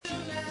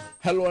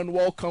Hello and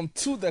welcome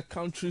to the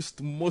country's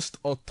most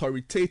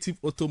authoritative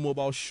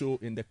automobile show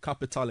in the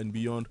capital and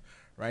beyond,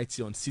 right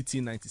here on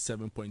City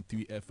 97.3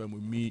 FM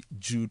with me,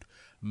 Jude,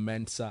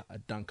 Mensa,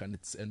 Duncan.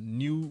 It's a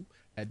new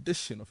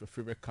edition of your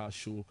favorite car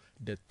show,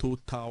 the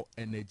Total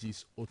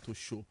Energies Auto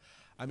Show.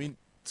 I mean,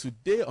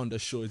 today on the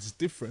show it's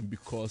different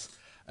because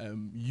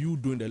you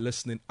doing the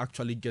listening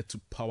actually get to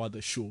power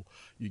the show.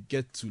 You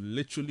get to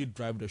literally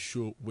drive the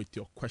show with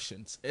your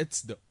questions.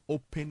 It's the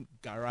open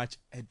garage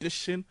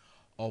edition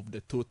of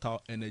the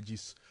Total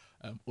Energies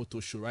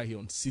Auto Show right here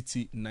on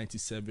City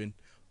 97.3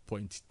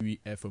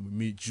 FM with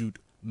me, Jude,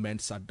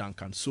 Mensa,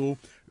 Duncan. So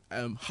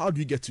how do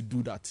you get to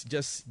do that?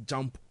 Just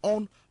jump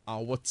on our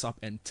WhatsApp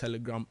and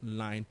Telegram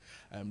line.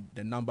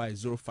 The number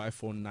is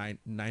 0549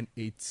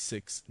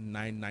 986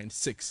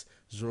 996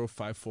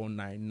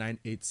 0549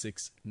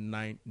 986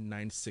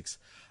 996.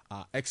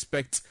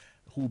 Expect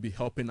who will be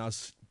helping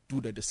us do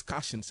the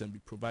discussions and be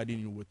providing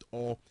you with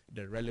all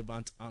the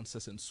relevant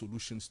answers and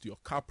solutions to your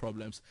car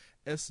problems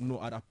as no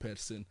other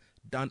person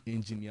than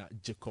engineer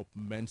Jacob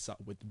Mensa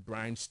with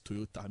Brian's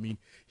Toyota. I mean,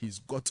 he's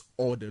got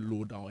all the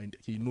lowdown and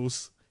he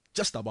knows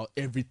just about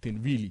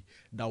everything really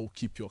that will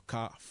keep your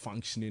car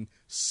functioning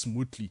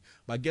smoothly.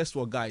 But guess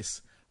what,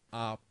 guys?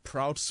 Our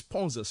proud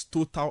sponsors,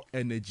 Total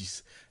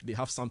Energies, they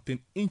have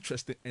something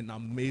interesting and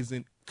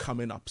amazing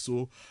coming up.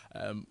 So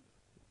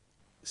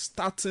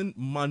starting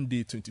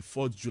Monday,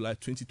 24th July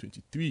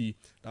 2023,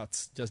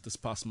 that's just this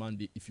past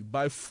Monday, if you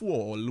buy fuel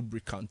or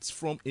lubricants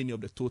from any of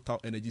the Total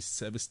Energy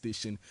service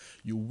station,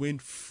 you win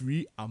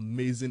free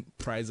amazing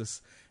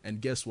prizes.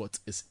 And guess what?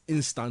 It's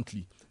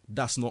instantly.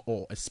 That's not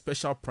all. A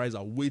special prize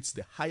awaits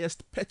the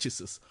highest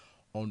purchases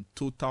on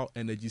Total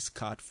Energy's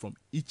card from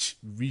each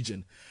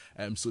region.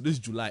 So this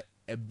July,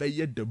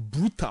 Ebeye the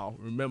Brutal.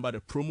 Remember,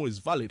 the promo is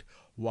valid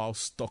while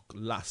stock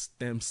lasts.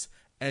 Terms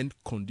and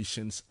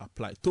conditions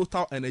apply.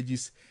 Total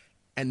Energies,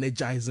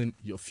 energizing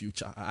your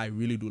future. I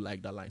really do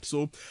like that line.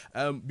 So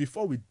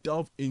before we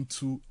delve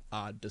into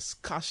our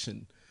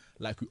discussion,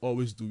 like we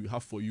always do, we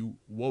have for you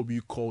what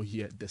we call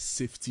here the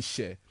safety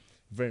share.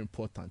 Very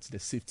important, the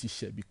safety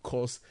share,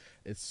 because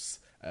it's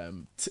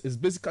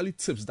basically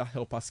tips that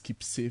help us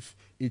keep safe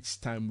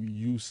each time we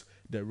use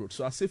the road.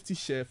 So our safety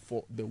share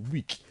for the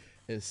week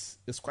is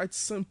quite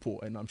simple,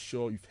 and I'm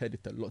sure you've heard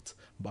it a lot,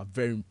 but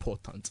very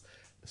important.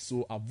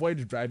 So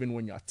avoid driving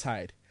when you're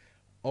tired.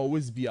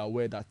 Always be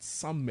aware that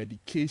some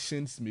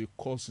medications may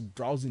cause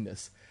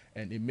drowsiness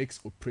and it makes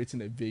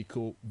operating a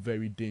vehicle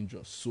very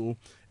dangerous. So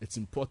it's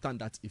important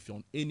that if you're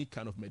on any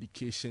kind of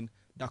medication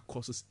that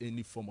causes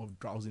any form of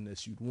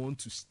drowsiness, you'd want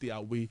to stay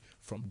away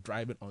from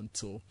driving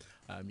until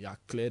you are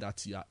clear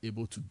that you are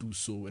able to do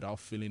so without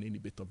feeling any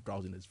bit of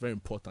drowsiness. Very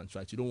important,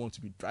 right? You don't want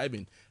to be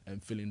driving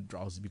and feeling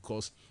drowsy,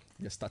 because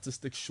the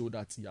statistics show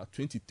that you are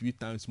 23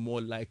 times more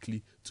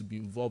likely to be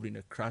involved in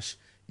a crash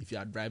if you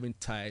are driving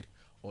tired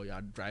or you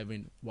are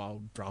driving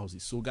while drowsy.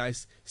 So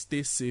guys,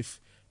 stay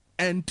safe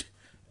and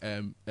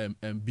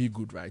be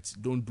good, right?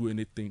 Don't do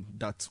anything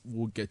that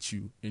will get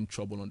you in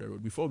trouble on the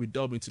road. Before we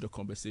delve into the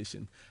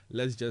conversation,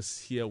 let's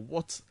just hear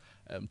what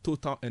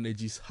Total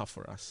Energies have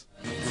for us.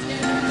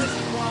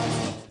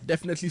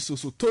 Definitely so.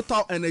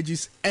 Total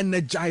Energies,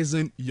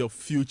 energizing your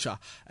future.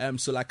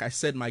 So like I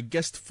said, my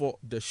guest for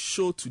the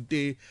show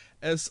today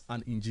is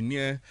an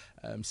engineer,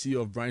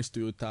 CEO of Brian's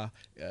Toyota,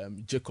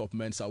 Jacob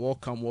Mensa.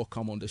 Welcome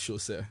on the show,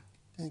 sir.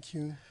 Thank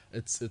you.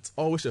 It's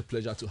always a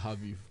pleasure to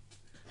have you.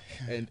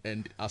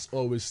 And as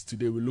always,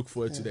 today we look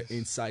forward to the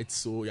insights,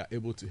 so you're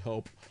able to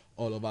help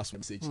all of us.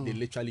 They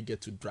literally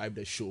get to drive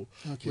the show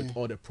with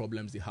all the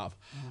problems they have.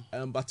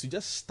 But to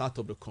just start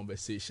off the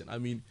conversation, I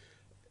mean,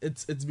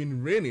 it's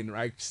been raining,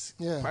 right?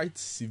 Quite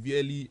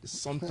severely,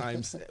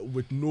 sometimes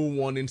with no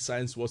warning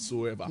signs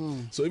whatsoever.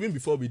 So even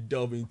before we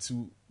delve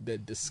into the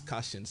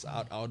discussions,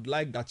 I would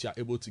like that you are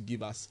able to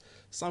give us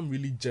some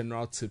really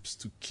general tips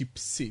to keep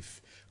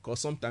safe. Because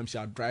sometimes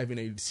you are driving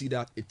and you see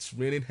that it's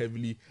raining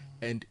heavily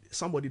and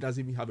somebody doesn't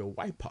even have a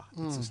wiper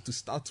to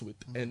start with.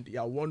 And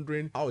you are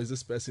wondering, how is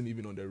this person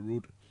even on the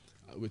road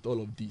with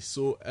all of these?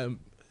 So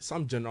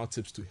some general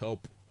tips to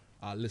help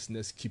our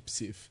listeners keep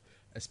safe,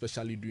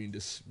 especially during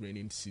this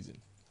raining season.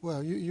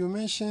 Well, you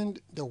mentioned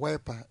the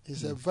wiper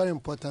is a very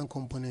important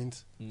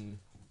component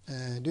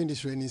during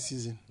this rainy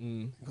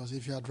season. Because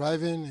if you are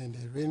driving and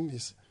the rain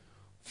is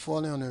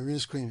falling on the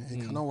windscreen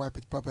and you cannot wipe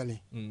it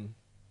properly,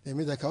 it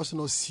means I can also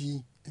not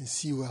see and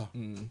see well.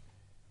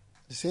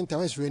 At the same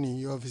time it's raining,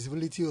 your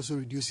visibility also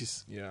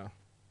reduces. Yeah.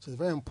 So it's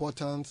very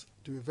important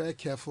to be very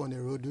careful on the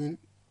road during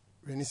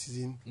rainy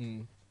season.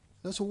 And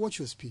also watch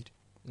your speed.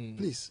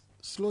 Please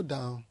slow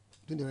down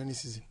during the rainy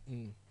season.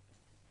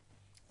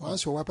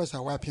 Once your wipers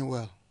are wiping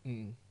well,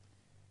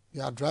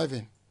 you are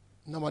driving.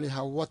 Normally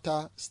have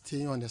water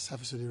staying on the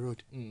surface of the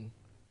road. We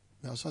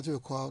have something we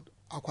call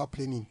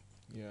aquaplaning.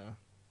 Yeah.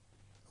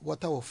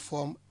 Water will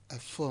form a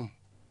film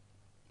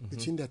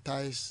between the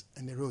tires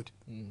and the road.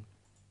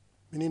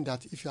 Meaning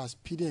that if you are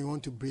speeding and you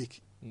want to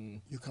brake,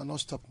 you cannot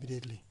stop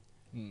immediately.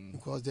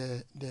 Because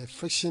the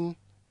friction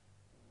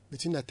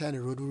between the tire and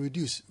the road will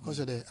reduce because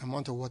of the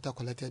amount of water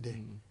collected there.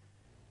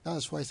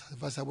 That's why it's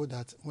advisable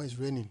that when it's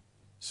raining,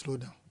 slow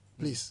down.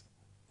 Please,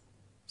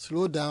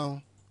 slow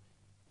down.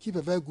 Keep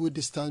a very good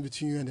distance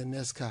between you and the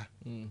next car.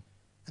 And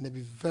then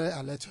be very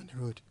alert on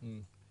the road.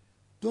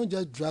 Don't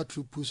just drive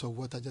through pools of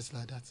water just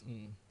like that.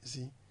 You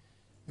see?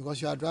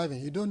 Because you are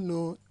driving, you don't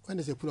know when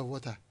there's a pool of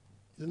water.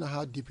 You don't know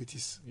how deep it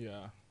is.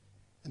 Yeah.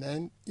 And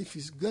then if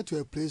you get to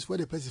a place where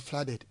the place is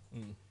flooded,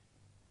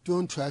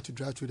 don't try to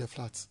drive through the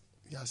floods.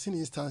 We have seen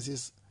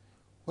instances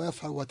where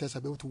flood waters are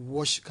able to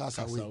wash cars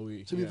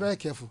away. So be very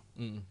careful.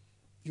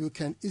 You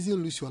can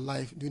easily lose your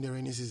life during the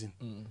rainy season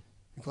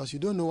because you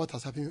don't know what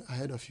has happened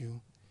ahead of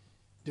you.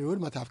 The road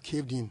might have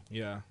caved in.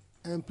 Yeah.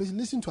 And please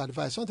listen to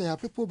advice. Sometimes you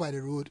have people by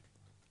the road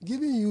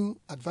giving you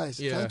advice,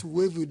 trying to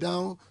wave you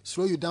down,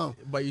 slow you down.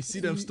 But you see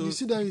them still. You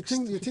see them. You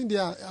think they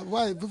are.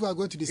 Why people are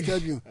going to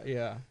disturb you?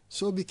 Yeah.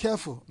 So be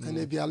careful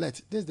and be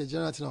alert. This is the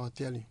general thing I will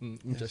tell you.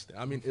 Interesting.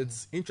 I mean,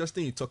 it's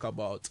interesting you talk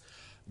about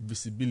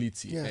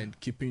visibility and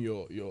keeping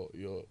your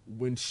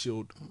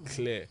windshield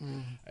clear.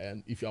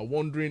 And if you are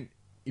wondering,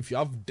 if you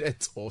have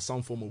dirt or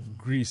some form of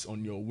grease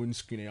on your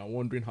windscreen and you're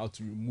wondering how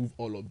to remove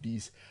all of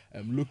these,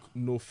 look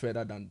no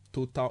further than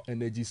Total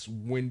Energies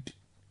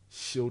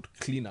Windshield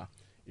Cleaner.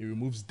 It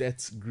removes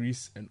dirt,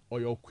 grease, and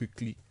oil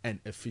quickly and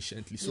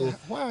efficiently. So,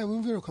 why I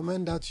would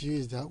recommend that to you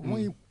is that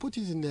when you put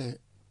it in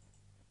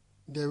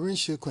the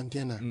windshield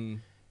container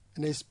and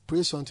it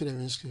sprays onto the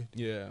windscreen,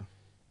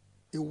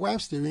 it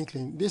wipes the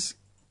windscreen. This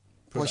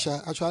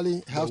washer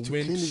actually helps to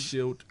clean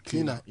windshield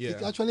cleaner.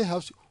 It actually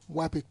helps to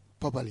wipe it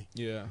properly.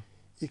 Yeah,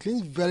 it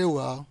cleans very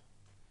well.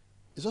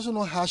 It's also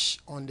not harsh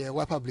on the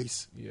wiper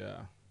blades. Yeah,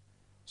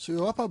 so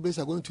your wiper blades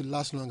are going to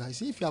last longer. You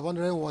see, if you have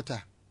under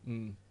water,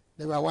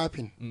 they were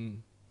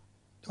wiping.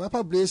 The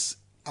wiper blades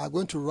are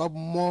going to rub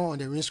more on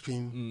the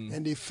windscreen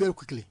and they fail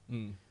quickly.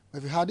 But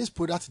if you have this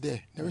product there,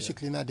 the windshield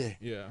cleaner there,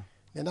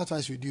 then that one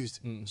is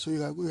reduced. So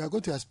you are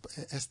going to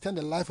extend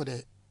the life of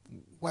the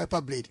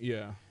wiper blade.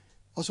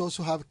 Also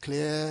have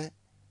clear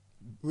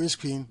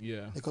windscreen.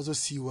 They can also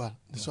see well.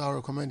 So I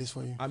recommend this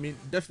for you. I mean,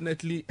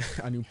 definitely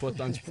an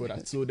important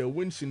product. So the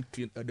windshield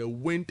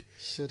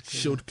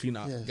shield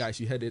cleaner, guys,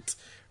 you heard it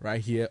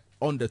right here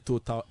on the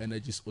Total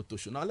Energies Auto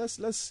Show. Now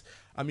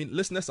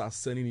listeners are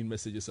sending in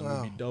messages and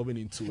we'll be delving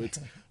into it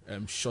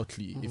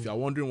shortly. If you are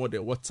wondering what the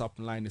WhatsApp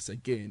line is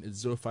again,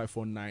 it's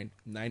 0549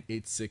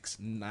 986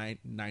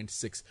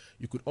 996.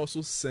 You could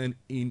also send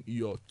in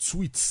your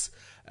tweets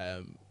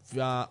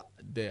via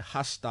the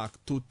hashtag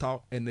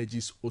Total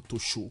Energies Auto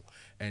Show,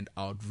 and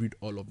I'll read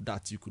all of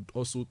that. You could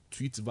also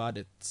tweet via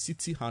the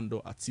city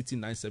handle at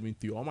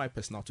city973 or my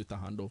personal Twitter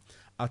handle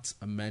at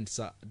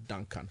Mensa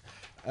Duncan.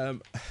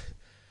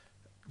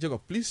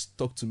 Jacob, please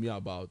talk to me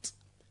about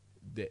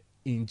the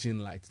engine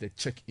light, the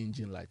check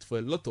engine light. For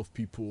a lot of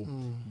people,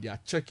 their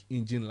check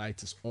engine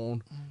light is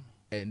on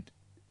and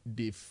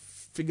they've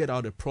figured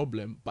out the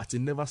problem, but it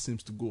never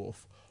seems to go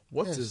off.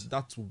 What is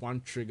that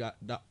one trigger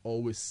that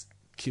always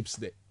keeps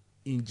the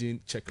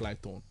engine check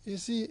light on? You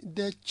see,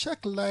 the check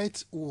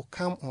light will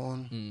come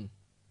on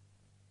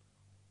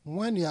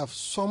when you have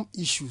some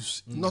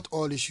issues, not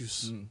all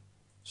issues,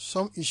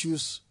 some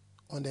issues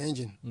on the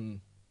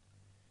engine.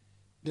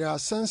 There are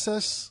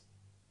sensors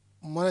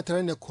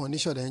monitoring the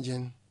condition of the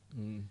engine,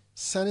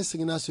 sending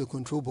signals to a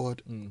control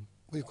board,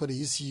 what you call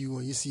the ECU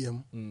or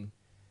ECM, and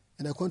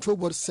the control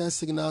board sends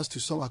signals to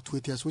some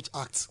actuators which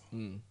act.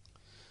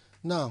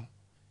 Now,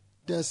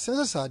 the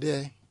sensors are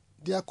there,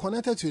 they are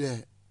connected to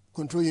the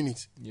control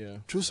unit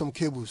through some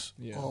cables,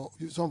 or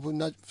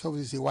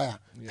some say wire,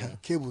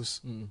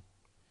 cables.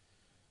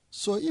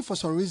 So if for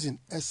some reason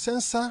a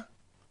sensor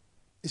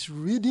is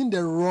reading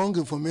the wrong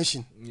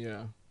information,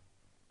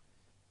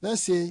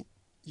 let's say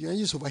your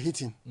engine is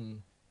overheating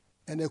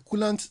and the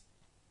coolant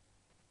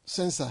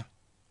sensor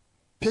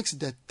picks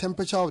the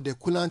temperature of the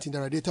coolant in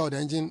the radiator of the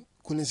engine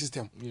cooling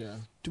system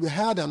to be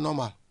higher than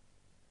normal,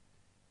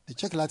 the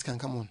check light can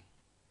come on.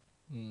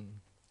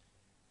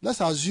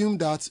 Let's assume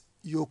that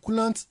your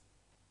coolant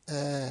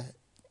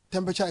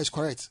temperature is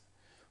correct,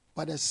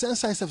 but the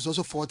sensor itself is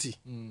also 40.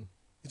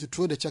 To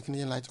throw the check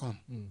engine light on.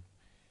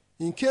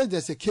 In case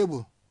there's a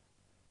cable,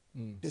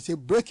 there's a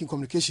break in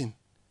communication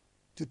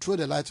to throw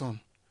the light on.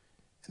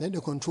 And then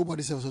the control board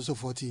itself is also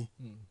 40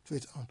 to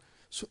it on.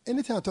 So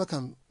anything I talk,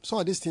 some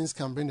of these things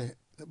can bring it,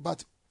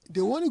 but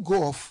they only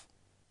go off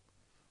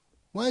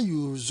when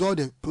you resolve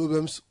the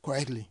problems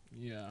correctly.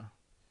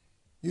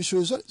 You should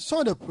resolve some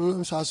of the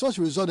problems. As soon as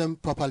you resolve them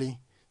properly,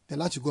 the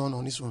light will go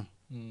on its own.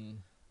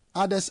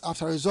 Others,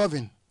 after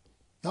resolving,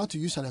 you have to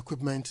use an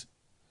equipment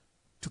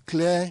to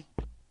clear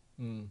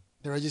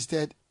the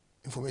registered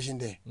information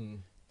there.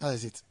 That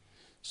is it.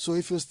 So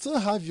if you still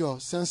have your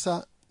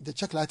sensor, the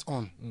check light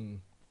on,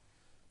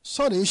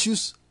 so the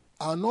issues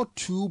are not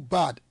too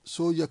bad.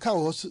 So your car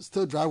will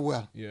still drive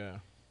well.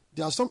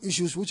 There are some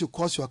issues which will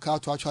cause your car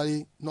to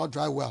actually not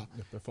drive well.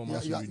 The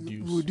performance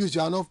will reduce.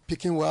 You are not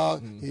picking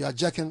well. You are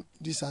jacking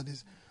this and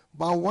this.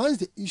 But once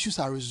the issues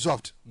are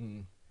resolved,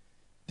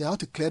 they have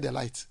to clear the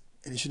light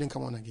and it shouldn't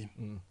come on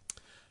again.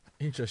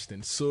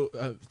 Interesting. So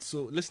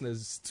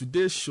listeners,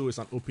 today's show is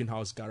an open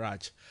house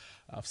garage.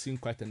 I've seen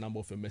quite a number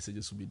of your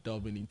messages. We'll be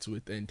delving into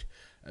it, and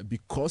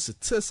because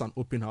it is an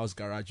open house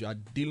garage, you are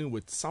dealing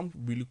with some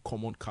really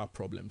common car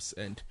problems,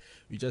 and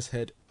we just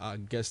heard our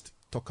guest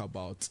talk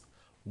about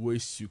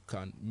ways you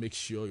can make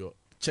sure your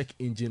check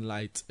engine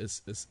light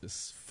is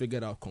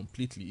figured out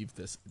completely if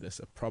there's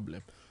a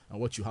problem, and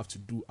what you have to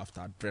do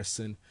after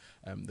addressing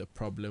the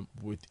problem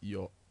with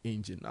your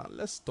engine. Now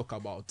let's talk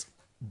about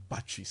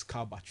batteries,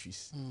 car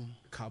batteries,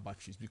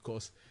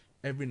 because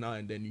every now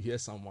and then you hear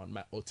someone,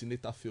 my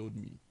alternator failed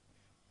me,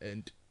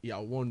 and you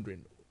are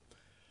wondering,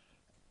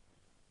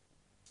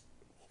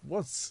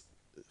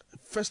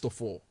 first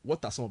of all,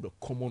 what are some of the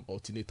common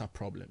alternator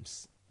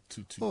problems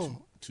to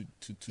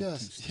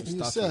yes, you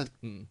start said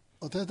with?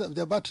 alternator,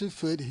 the battery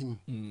failed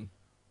him,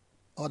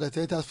 or the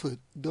alternator failed.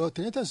 The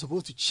alternator is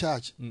supposed to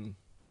charge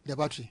the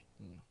battery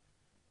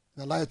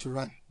and allow it to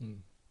run.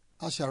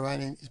 As you are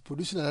running, it's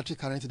producing the electric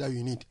current that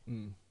you need.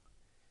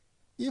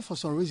 If for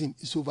some reason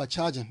it's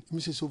overcharging, it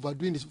means it's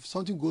overdoing this, if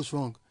something goes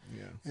wrong,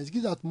 and it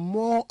gives out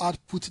more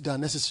output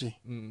than necessary,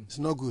 it's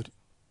not good.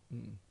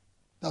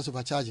 That's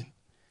overcharging.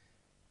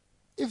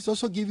 If it's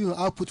also giving you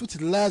output which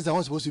is less than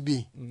what's supposed to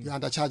be, you're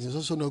undercharging. It's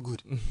also not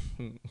good.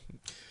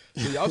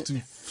 So you have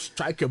to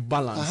strike a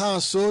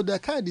balance. So the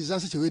car is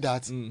designed such a way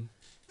that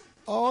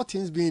all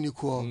things being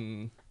equal,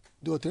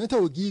 the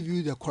alternator will give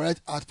you the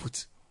correct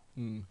output.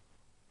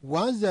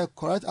 Once the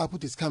correct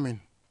output is coming,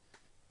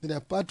 then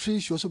the battery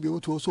should also be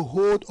able to also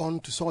hold on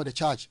to some of the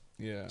charge.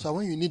 So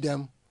when you need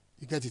them,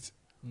 you get it.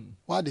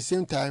 While at the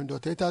same time, the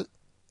alternator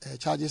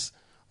charges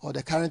or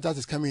the current that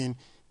is coming in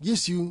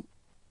gives you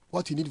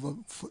what you need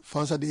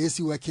for instance, the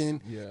AC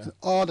working, and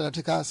all the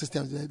electrical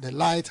systems, the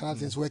light and other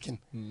things working.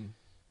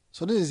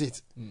 So this is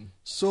it.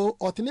 So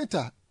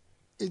alternator,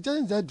 it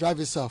doesn't just drive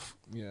itself.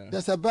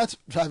 There's a bat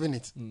driving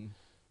it.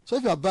 So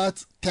if your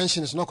bat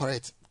tension is not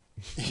correct,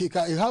 you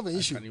have an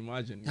issue. I can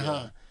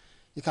imagine.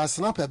 You can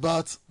snap a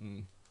bat,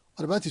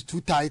 or the bat is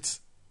too tight.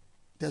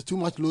 There's too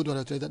much load on the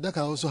alternator. That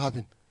can also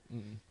happen.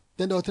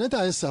 Then the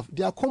alternator itself,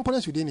 there are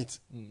components within it.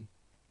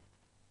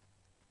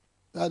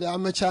 The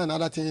armature and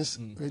other things,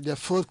 the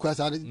fault quest,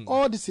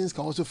 all these things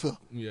can also fail.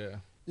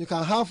 You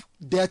can have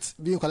dirt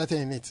being collected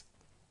in it.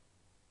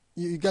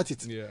 You get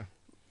it.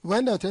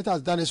 When the alternator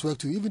has done its work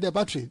too, even the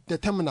battery, the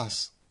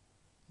terminals,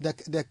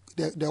 the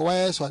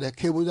wires or the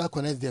cable that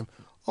connects them,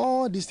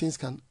 all these things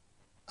can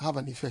have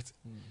an effect.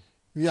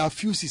 We have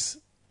fuses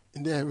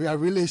in there, we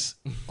have relays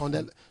on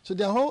that. So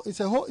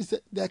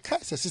the car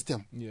is a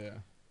system.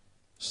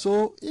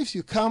 So if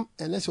you come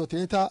unless your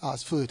alternator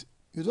has failed,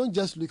 you don't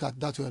just look at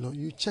that way alone.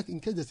 You check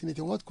in case there's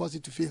anything, what caused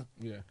it to fail.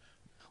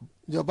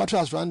 Your battery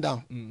has run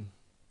down.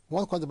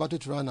 What caused the battery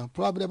to run down?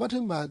 Probably the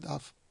battery might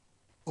have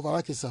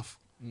overworked itself.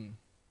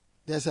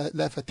 There's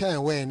a tear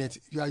and wear in it.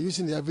 You are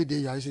using it every day.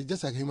 You are using it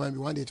just like a human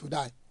being. One day it will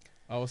die.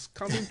 I was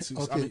coming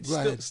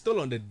to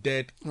still on the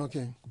dead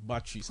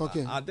batteries.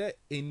 Are there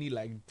any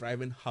like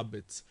driving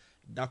habits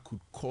that could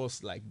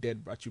cause like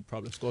dead battery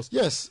problems?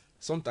 Because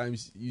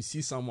sometimes you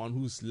see someone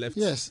who's left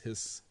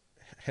his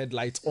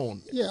headlights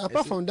on.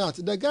 Apart from that,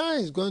 the guy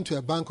is going to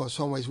a bank or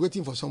somewhere, he's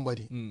waiting for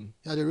somebody.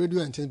 He had the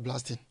radio and things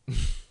blasting.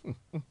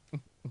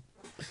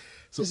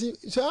 So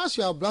as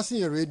you are blasting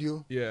your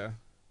radio,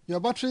 your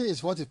battery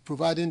is what is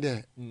providing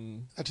the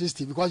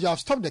electricity, because you have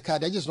stopped the car,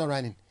 the engine is not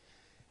running.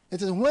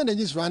 It is when the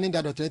engine is running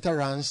that the alternator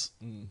runs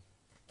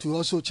to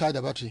also charge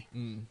the battery.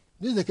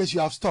 This is the case,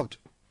 you have stopped,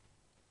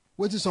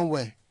 waiting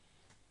somewhere.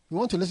 You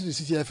want to listen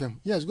to CTFM?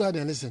 Yes, go ahead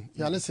and listen.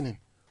 You are listening.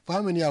 For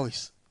how many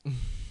hours?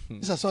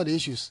 These are some of the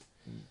issues.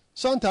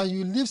 Sometimes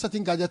you leave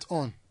certain gadgets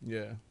on.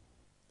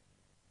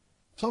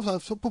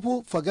 Sometimes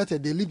people forget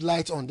that they leave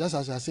lights on. That's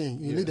as I was saying.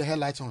 You leave the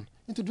headlights on. You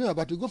need to do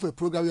about to go for a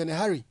program, you're in a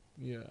hurry.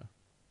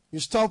 You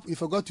stop, you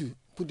forgot to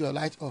put your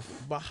light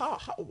off. But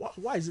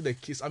why is it the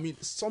case? I mean,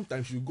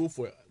 sometimes you go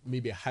for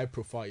maybe a high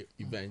profile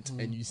event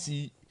and you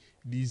see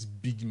these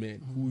big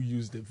men who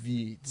use the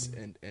V8s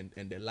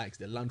and the likes,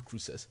 the Land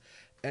Cruisers.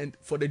 And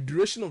for the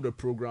duration of the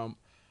program,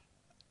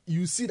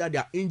 you see that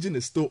their engine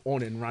is still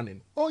on and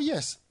running. Oh,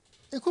 yes.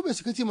 It could be a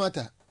security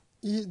matter.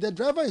 The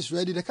driver is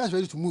ready, the car is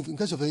ready to move in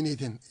case of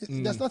anything.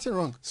 There's nothing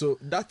wrong. So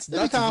that's if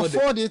you can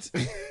afford it.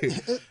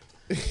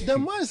 The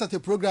man is at a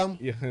program.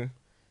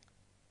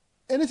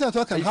 Anything at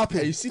all can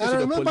happen. You see and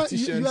remember,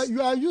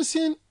 you are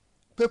using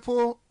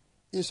people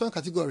in some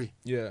category.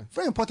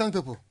 Very important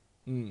people.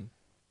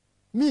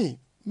 Me,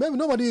 maybe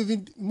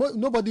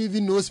nobody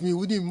even knows me.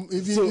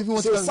 Even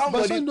wants to.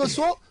 Somebody,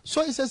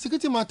 so it's a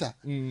security matter.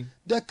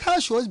 The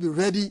car should always be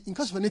ready in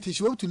case of anything.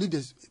 Should be able to leave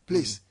this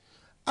place.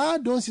 I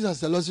don't see it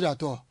as a luxury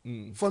at all.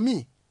 For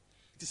me,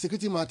 it's a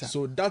security matter.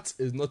 So that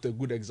is not a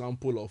good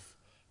example of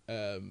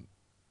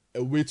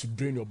a way to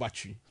drain your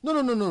battery.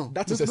 No.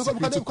 That is a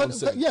security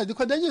concern. Yeah,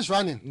 because the engine is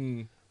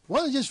running.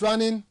 One engine is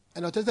running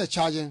and the alternator is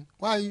charging.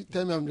 Why are you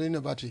telling me I'm draining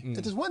the battery?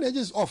 It is one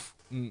engine is off.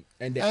 And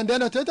then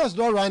the alternator is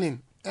not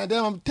running. And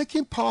then I'm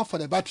taking power for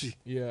the battery.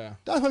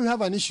 That's why we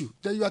have an issue.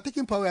 That you are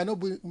taking power, we are not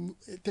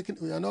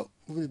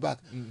moving it back.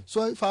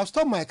 So if I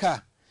stop my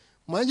car,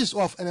 my engine is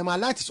off, and then my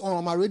light is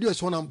on, my radio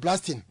is on, I'm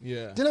blasting.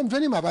 Yeah. Then I'm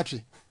draining my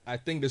battery. I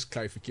think this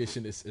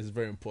clarification is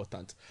very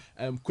important.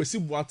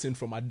 Kwesi Boatin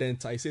from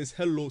Adenta, he says,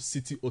 hello,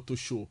 City Auto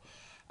Show.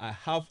 I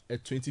have a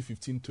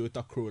 2015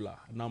 Toyota Corolla.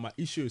 Now my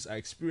issue is I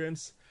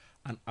experience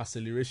an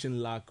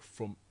acceleration lag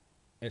from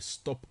a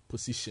stop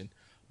position,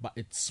 but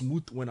it's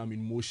smooth when I'm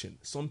in motion.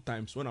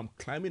 Sometimes when I'm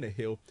climbing a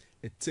hill,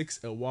 it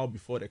takes a while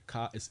before the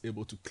car is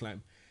able to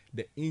climb.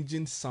 The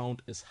engine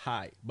sound is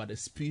high, but the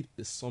speed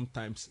is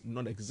sometimes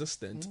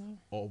non-existent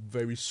or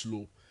very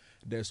slow.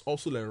 There's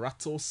also a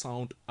rattle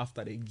sound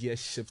after the gear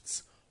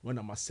shifts when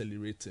I'm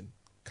accelerating.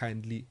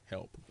 Kindly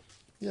help.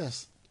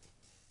 Yes.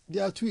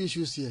 There are two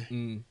issues here.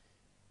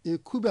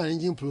 It could be an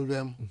engine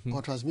problem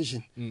or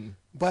transmission.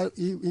 But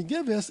he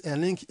gave us a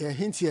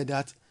hint here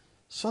that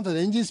sometimes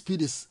the engine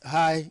speed is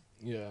high.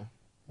 Yeah.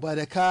 But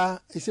the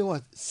car, he said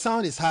what?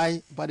 Sound is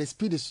high, but the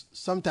speed is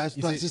sometimes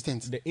not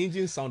consistent. The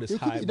engine sound is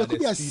high. There could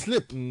be a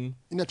slip in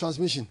the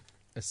transmission.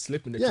 A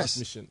slip in the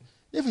transmission.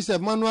 If it's a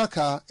manual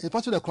car, it's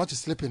possible the clutch is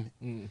slipping.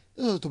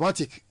 It's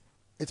automatic.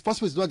 It's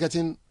possible it's not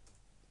getting.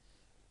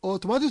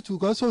 Automatic to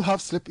also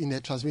have slip in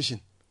the transmission.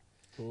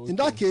 Okay. In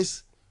that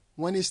case,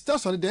 when it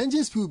starts on it, the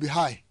engine speed will be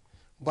high,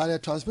 but the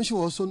transmission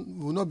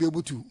will not be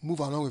able to move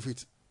along with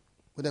it,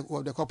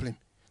 with the coupling.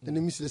 Then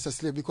it means there's a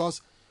slip,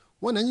 because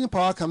when the engine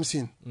power comes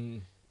in,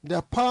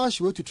 the power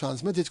should be able to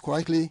transmit it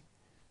correctly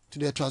to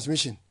the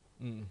transmission.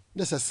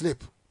 There's a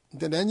slip.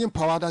 Then the engine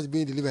power that's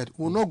being delivered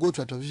will not go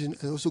to the transmission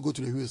and also go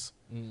to the wheels.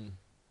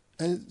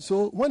 And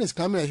so when it's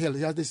climbing a hill,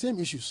 it has the same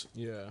issues.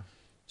 Yeah.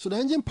 So the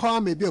engine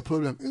power may be a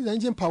problem. If the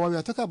engine power, we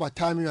are talking about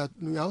timing,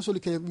 we are also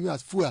looking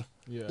at fuel.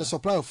 Yeah. The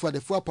supply of fuel, the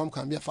fuel pump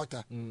can be a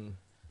factor.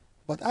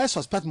 But I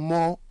suspect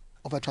more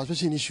of a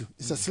transmission issue.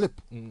 It's a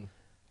slip.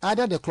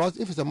 Either the clutch,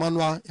 if it's a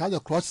manual, it has a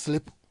clutch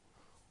slip,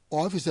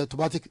 or if it's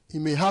automatic, it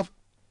may have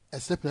a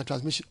slip in the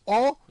transmission.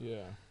 Or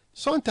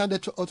sometimes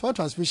the automatic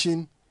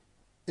transmission,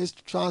 its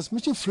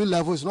transmission fluid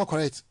level is not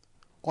correct,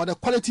 or the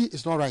quality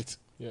is not right.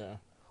 Yeah.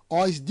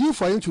 Or it's due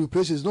for him to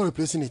replace it, it's not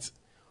replacing it.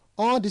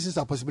 All these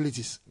are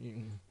possibilities.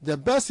 The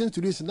best thing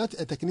to do is let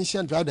a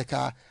technician drive the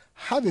car,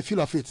 have a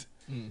feel of it.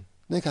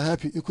 They can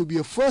help you. It could be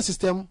a fuel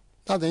system,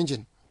 not the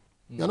engine.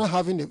 You're not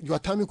having your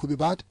timing could be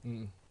bad,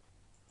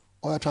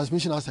 or your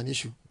transmission has an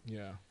issue.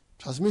 Yeah.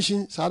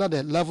 Transmission, so either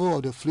the level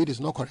of the fluid is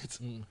not correct.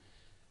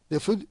 The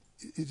fluid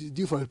is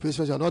due for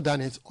replacement, you are not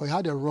done it, or you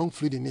had the wrong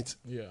fluid in it.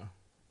 Yeah.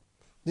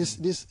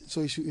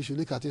 So you should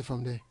look at it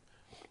from there.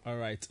 All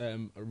right.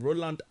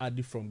 Roland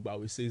Addy from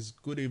Bawi says,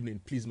 good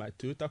evening. Please, my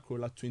Toyota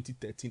Corolla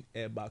 2013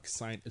 airbag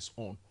sign is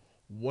on.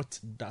 What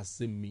does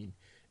it mean?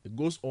 It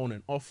goes on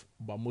and off,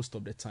 but most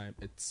of the time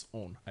it's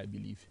on, I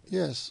believe.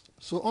 Yes.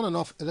 So on and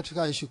off,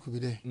 electrical issue could be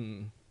there.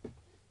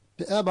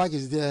 The airbag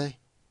is there,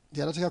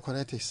 the electrical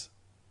connectors.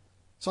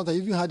 Sometimes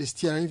if you had the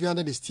steering, if you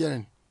under the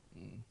steering,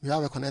 you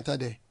have a connector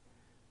there.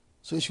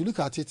 So you should look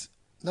at it,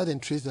 let them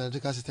trace the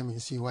electrical system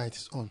and see why it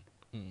is on.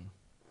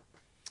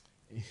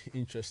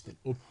 Interesting.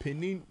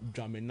 Opening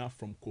Dramina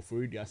from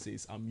Koforidia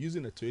says, I'm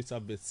using a Toyota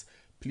Vitz.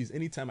 Please,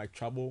 anytime I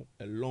travel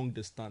a long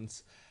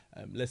distance,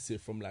 let's say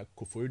from like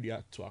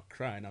Koforidia to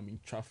Accra, and I'm in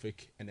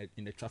traffic and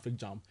in a traffic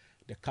jam,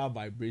 the car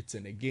vibrates.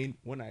 And again,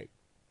 when I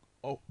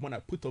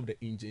put off the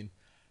engine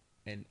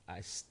and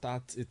I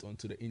start it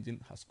onto the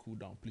engine has cooled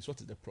down. Please, what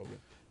is the problem?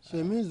 So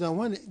it means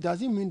that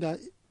does it mean that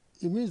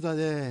it means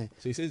that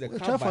so he says the car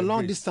travel for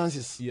long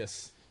distances.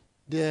 Yes.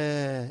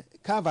 The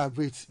car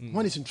vibrates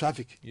when it's in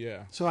traffic.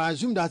 Yeah. So I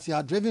assume that he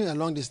had driven a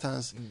long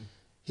distance.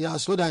 He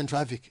has slowed down in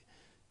traffic.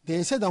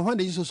 They said that when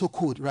the engine is also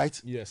cold, right?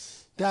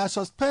 Yes. They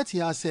suspect he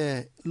has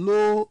a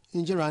low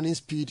engine running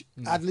speed,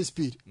 idling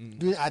speed,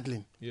 doing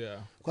idling. Yeah.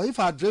 Because if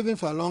I had driven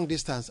for a long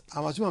distance,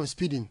 I assume I'm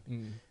speeding,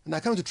 and I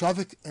come to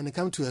traffic and I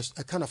come to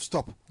a kind of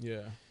stop.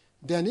 Yeah.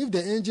 Then if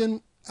the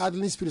engine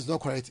idling speed is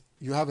not correct,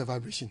 you have a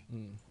vibration.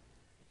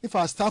 If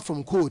I start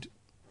from cold,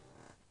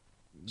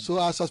 so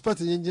I suspect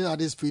the engine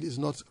idling speed is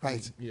not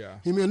right. Yeah.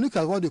 He may look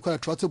at what they call a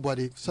throttle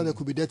body, so they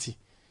could be dirty.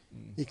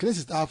 He cleans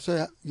it up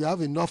so you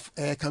have enough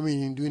air coming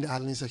in during the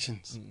idling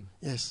sections.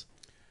 Yes.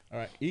 All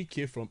right.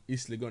 EK from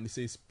East Legon, he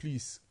says,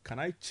 please, can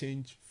I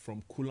change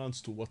from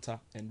coolant to water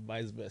and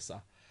vice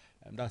versa?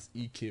 That's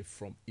EK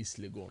from East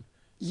Legon. So,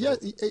 yes,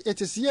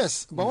 it is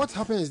yes. But what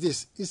happens is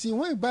this. You see,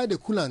 when you buy the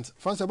coolant,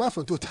 for instance, buy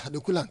from Total, the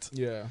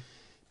coolant,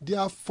 they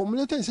are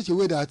formulated in such a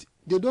way that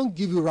they don't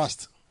give you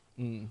rust.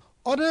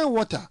 Ordinary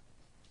water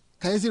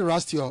can easily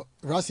rust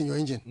in your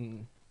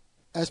engine.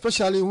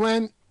 Especially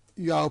when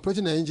you are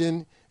operating the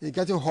engine, it's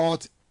getting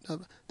hot.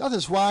 That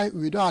is why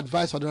we don't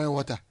advise ordinary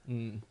water.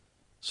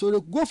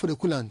 So go for the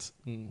coolant.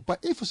 But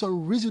if for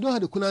some reason you don't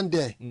have the coolant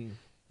there,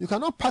 you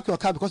cannot park your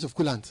car because of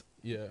coolant.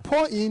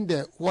 Pour in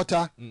the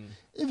water.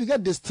 If you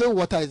get distilled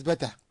water, it's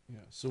better.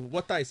 So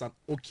water is an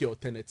okay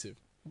alternative.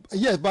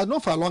 Yes, but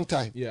not for a long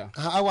time.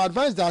 I would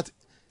advise that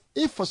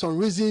if for some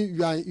reason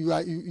you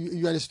are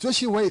in a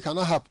situation where you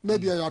cannot help,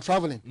 maybe you are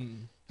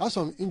traveling, that's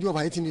some injury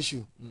overheating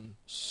issue.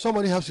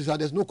 Somebody has to say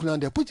there's no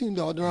coolant there. Put in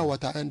the ordinary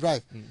water and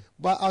drive.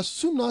 But as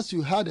soon as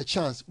you had a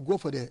chance, go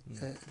for the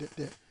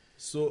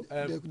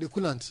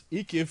coolant.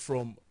 EK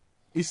from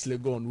East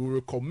Legon, we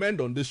recommend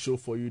on this show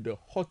for you the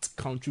hot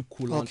country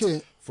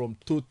coolant from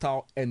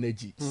Total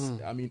Energies.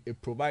 I mean,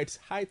 it provides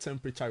high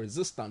temperature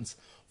resistance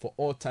for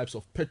all types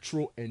of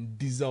petrol and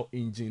diesel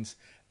engines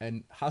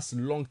and has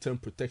long-term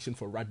protection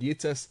for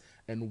radiators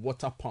and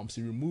water pumps.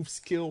 It removes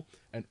scale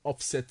and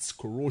offsets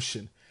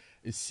corrosion.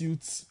 It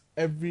suits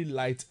every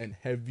light and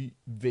heavy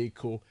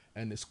vehicle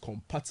and is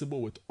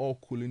compatible with all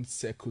cooling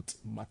circuit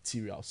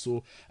material.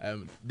 So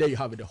there you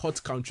have it, the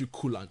hot country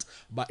coolant.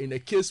 But in a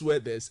case where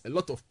there's a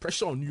lot of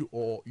pressure on you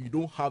or you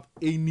don't have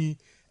any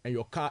and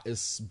your car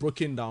is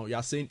broken down, you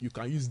are saying you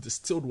can use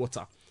distilled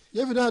water.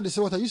 Yeah, if you don't have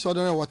distilled water, use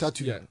ordinary water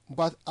too. Yeah.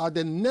 But at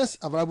the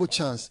next available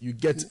chance, you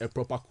get a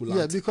proper coolant.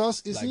 Yeah,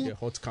 because you like see, the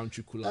hot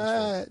country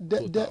coolant.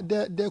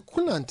 The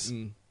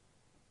coolant,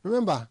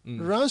 remember,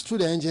 runs through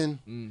the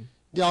engine.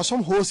 There are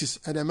some hoses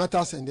and the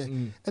metals and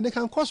and they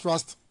can cause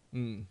rust.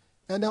 And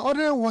the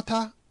ordinary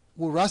water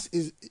will rust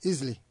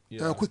easily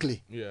and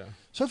quickly. Yeah.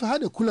 So if you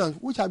had a coolant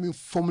which has been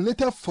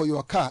formulated for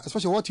your car,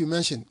 especially what you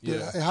mentioned,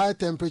 a high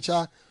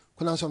temperature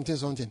coolant,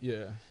 something,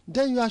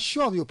 then you are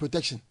sure of your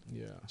protection.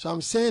 Yeah. So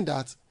I'm saying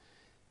that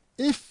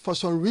if for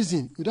some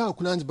reason you don't have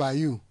coolant by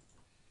you,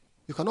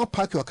 you cannot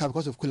park your car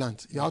because of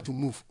coolant. You have to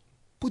move.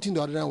 Put in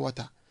the ordinary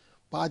water.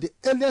 But at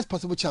the earliest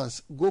possible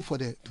chance, go for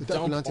the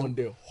Total Jump coolant. on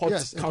the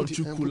hot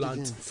country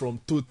coolant from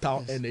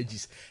Total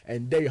Energies.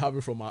 And there you have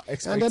it from our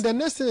experts. And then the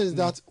next thing is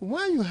that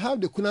when you have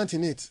the coolant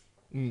in it,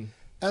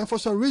 and for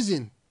some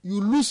reason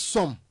you lose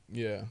some,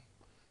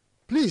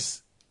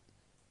 please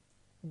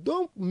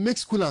don't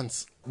mix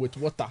coolants with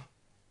water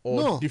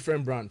or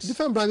different brands.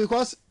 Different brands,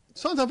 because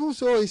sometimes people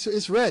say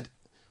it's red.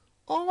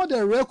 All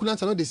the red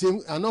coolants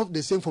are not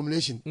the same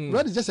formulation.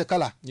 Red is just a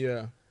color.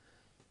 Yeah.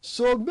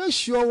 So make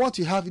sure what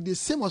you have is the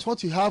same as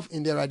what you have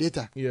in the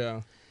radiator. Yeah.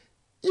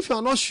 If you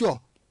are not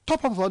sure,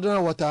 top up ordinary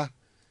water,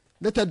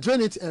 let it drain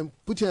it and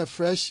put in a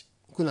fresh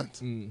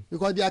coolant.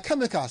 Because they are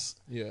chemicals.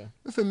 Yeah.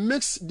 If you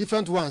mix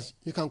different ones,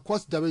 you can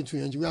cause damage to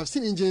your engine. We have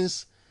seen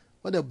engines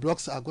where the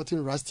blocks are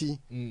getting rusty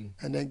and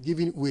then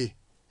giving way,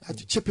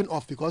 chipping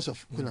off because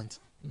of coolant.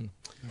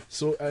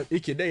 So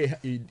Ike, there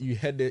you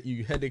had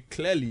it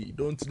clearly.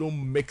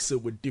 Don't mix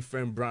it with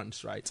different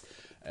brands, right?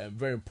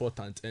 Very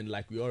important. And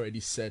like we already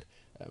said,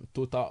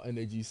 Total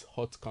Energies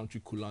hot country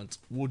coolant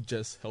will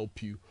just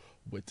help you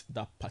with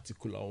that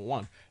particular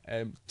one.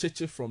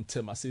 Cheche from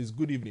Tema says,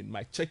 good evening.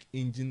 My check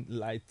engine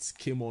lights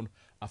came on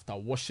after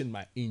washing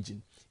my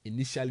engine.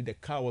 Initially the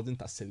car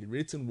wasn't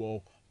accelerating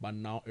well, but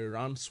now it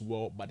runs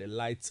well, but the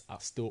lights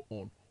are still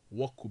on.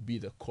 What could be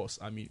the cause?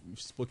 I mean,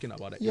 we've spoken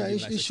about it. Yeah,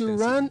 you should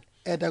run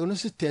a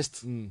diagnostic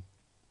test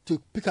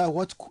to pick out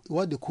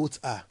what the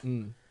codes are.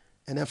 And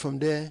then from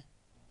there,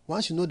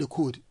 once you know the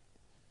code,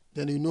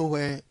 then you know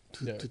where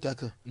to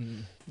tackle.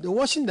 The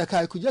washing the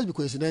car could just be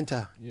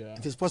coincidental. Yeah.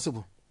 It is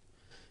possible.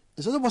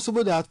 It's also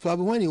possible that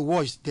probably when you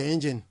wash the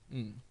engine,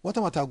 water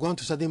might have gone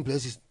to certain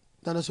places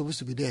that are not supposed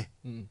to be there.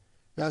 We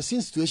have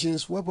seen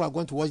situations where people are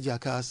going to wash their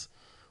cars,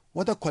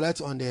 water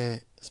collects on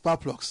the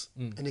spark plugs,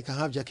 and they can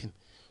have jacking.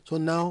 So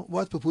now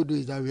what people do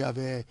is that we have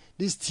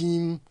this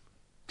team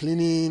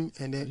cleaning,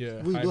 and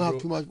then we don't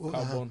have too much. We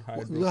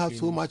don't have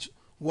so much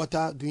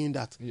water doing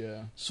that.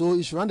 Yeah. So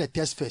you should run the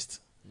test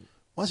first.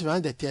 Once you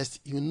run the test,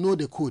 you know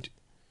the code.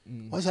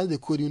 Once you have the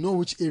code, you know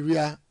which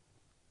area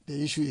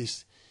the issue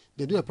is.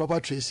 They do a proper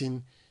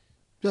tracing,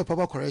 do a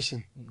proper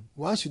correction.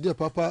 Once you do a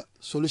proper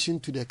solution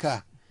to the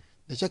car,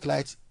 the check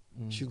light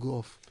should go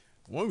off.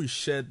 When we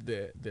shared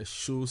the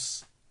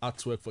show's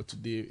artwork for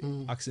today,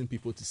 asking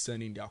people to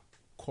send in their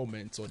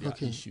comments or their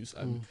issues,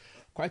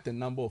 quite a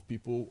number of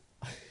people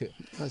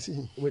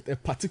with a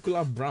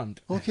particular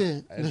brand.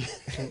 Okay.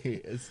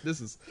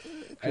 This is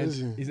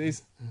crazy. And he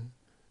says,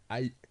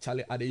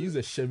 Charlie, I use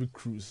a Chevy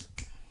Cruze,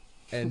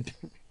 and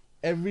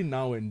every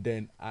now and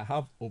then I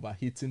have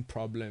overheating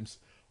problems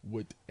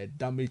with a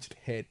damaged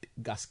head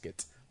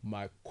gasket.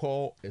 My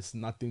call is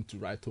nothing to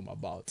write home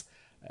about.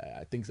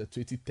 I think it's a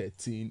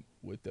 2013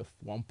 with a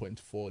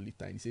 1.4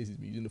 liter, and he says he's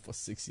been using it for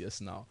 6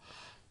 years now.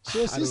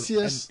 So 6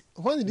 years.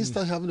 When did he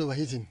start having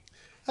overheating?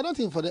 I don't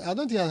think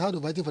I had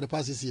overheating for the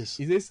past 6 years.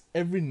 He says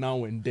every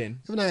now and then.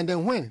 Every now and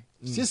then when?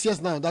 6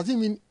 years now. Does it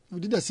mean we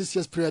did a 6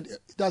 years period?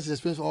 That's the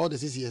experience for all the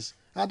 6 years.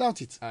 I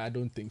doubt it. I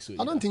don't think so.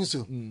 I don't think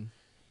so.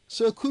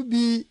 So it could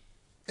be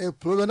a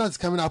problem that's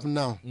coming up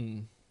now.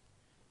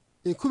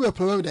 It could be a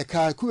problem with the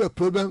car. It could be a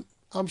problem.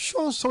 I'm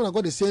sure someone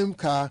got the same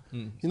car,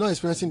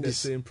 experiencing the this.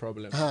 same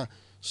problem.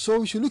 So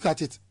we should look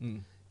at it.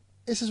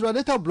 Is his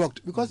radiator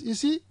blocked? Because you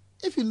see,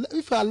 if you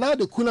allow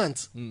the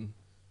coolant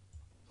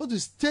to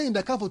stay in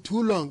the car for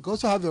too long, you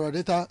also have the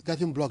radiator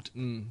getting blocked.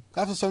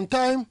 After some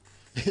time,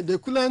 the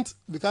coolant,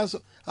 because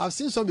I've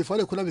seen some before,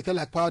 the coolant became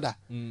like powder,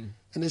 and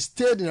it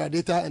stayed in the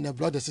radiator and they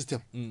blocked the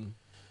system.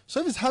 So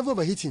if it's heavy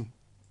overheating,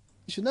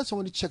 you should let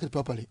somebody check it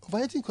properly.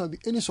 Overheating can be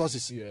any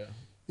sources. Yeah.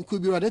 It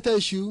could be a radiator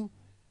issue,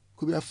 it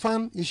could be a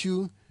fan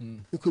issue,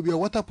 it could be a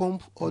water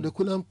pump or the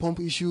coolant pump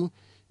issue,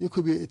 it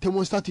could be a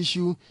thermostat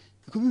issue,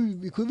 it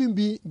could even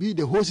be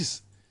the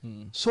hoses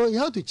So you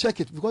have to check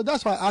it, because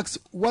that's why I asked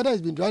whether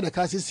it's been driving the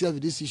car since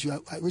with this issue,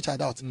 which I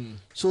doubt.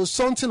 So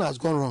something has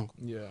gone wrong.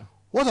 Yeah.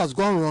 What has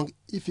gone wrong?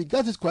 If you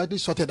get it correctly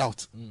sorted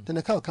out, then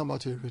the car will come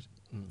out to the road.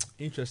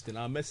 Interesting.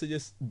 Our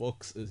messages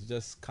box is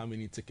just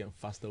coming in thick and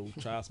faster. We'll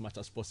try as much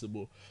as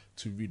possible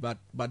to read.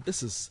 But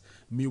this is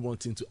me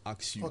wanting to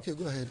ask you. Okay,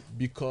 go ahead.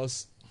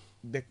 Because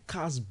the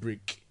car's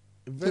brake.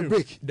 The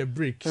brake. The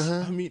brake.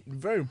 I mean,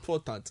 very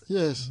important.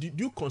 Yes. Do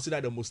you consider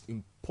the most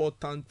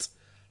important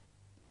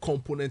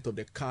component of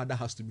the car that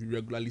has to be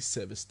regularly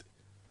serviced?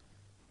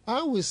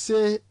 I would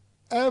say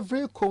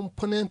every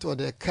component of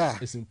the car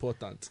is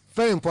important.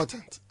 Very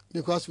important.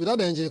 Because without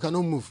the engine, you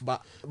cannot move.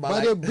 But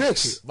like, the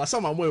brakes. But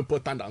some are more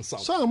important than some.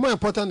 Some are more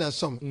important than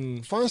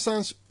some. For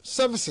instance,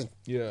 servicing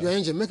your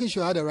engine, making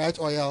sure you have the right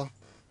oil,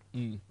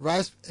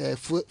 right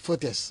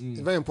filters is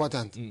very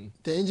important.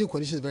 The engine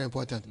condition is very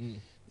important.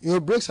 Your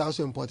brakes are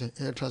also important,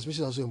 and your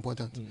transmission is also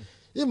important.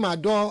 If my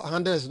door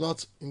handle is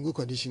not in good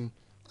condition,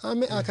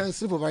 I can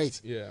sleep over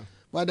it. Yeah.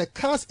 But the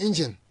car's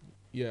engine,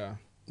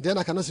 then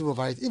I cannot sleep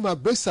over it. If my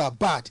brakes are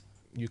bad,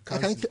 I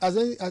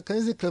can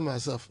easily claim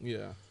myself.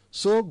 Yeah.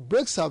 So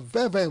brakes are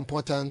very, very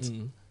important.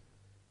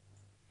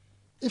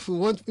 If I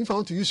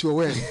want to use your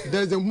word,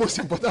 that's the most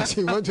important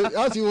thing. How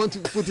do you want to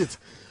put it?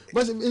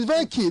 But it's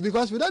very key,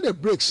 because without the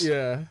brakes,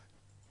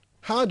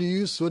 how do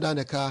you slow down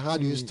the car? How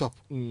do you stop?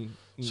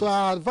 So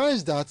I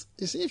advise that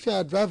is, if you're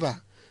a driver,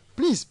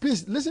 please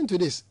listen to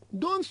this.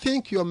 Don't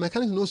think your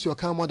mechanic knows your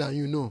car more than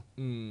you know.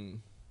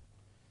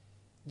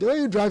 The way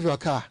you drive your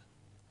car,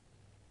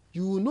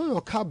 you will know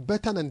your car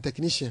better than the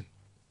technician.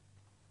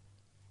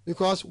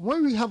 Because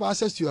when we have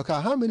access to your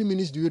car, how many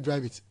minutes do you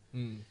drive it?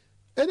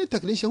 Any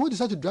technician who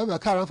decides to drive your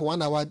car around for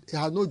 1 hour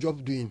has no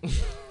job doing.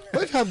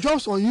 But if you have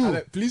jobs on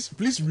you,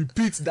 please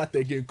repeat that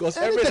again. Because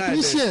any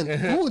technician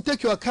who will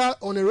take your car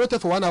on a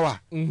road for 1 hour,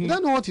 you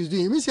don't know what he's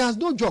doing. It means he has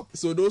no job.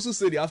 So those who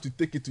say they have to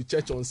take it to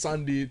church on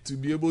Sunday to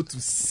be able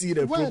to see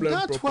the problem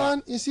that proper.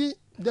 One, you see,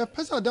 the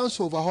person down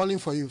to overhauling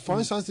for you. For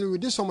instance, we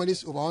did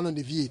somebody's overhauling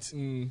the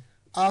V8.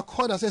 I'll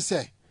call and say,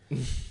 sir,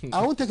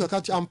 I won't take your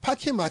car. I'm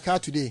parking my car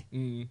today.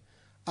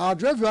 I'll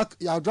drive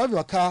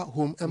your car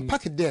home and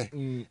park it there,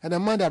 and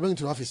then Monday I bring it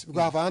to the office because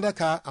I have another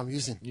car I'm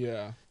using.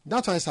 Yeah,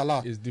 that one is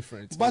allowed. It's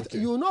different. But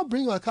you will not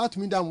bring your car to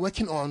me that I'm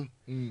working on.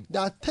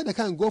 That take the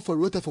car and go for a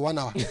road for 1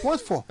 hour.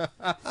 What for?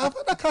 I have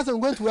other cars I'm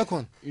going to work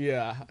on.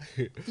 Yeah,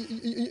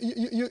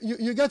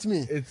 you get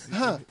me?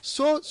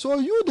 So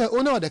you, the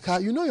owner of the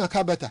car, you know your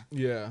car better.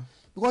 Yeah,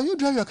 because you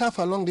drive your car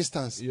for a long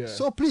distance. Yeah.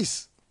 So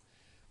please,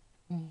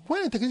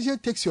 when a technician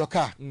takes your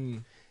car,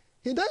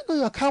 he doesn't know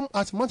your car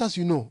as much as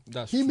you know.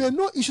 He may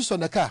know issues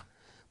on the car,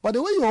 but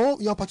the way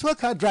your particular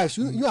car drives,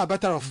 you are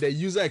better off. The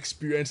user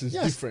experience is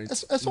different.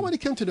 As somebody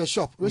came to the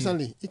shop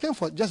recently, he came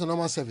for just a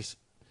normal service.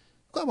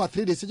 Got about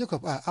 3 days. He said,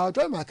 Jacob, I'll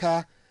drive my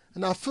car,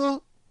 and I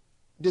feel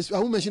this. I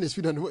won't mention the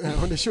speed on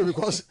the show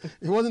because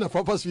it wasn't a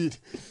proper speed.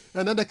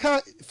 And then the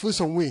car feels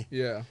some way.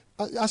 Yeah.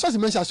 As he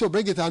mentioned, I said,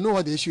 bring it. I know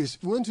what the issue is.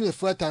 We went to the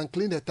fuel tank,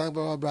 clean the tank,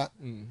 blah blah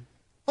blah.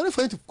 Only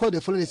for him to call the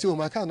following and say, "Oh,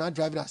 my car now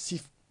driving as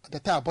if at the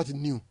time I bought it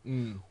new."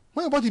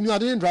 When I bought it new, I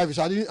didn't drive it,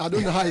 so I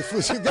don't know how it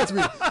feels. You get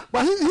me?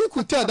 But he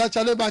could tell that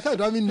challenge, but I can't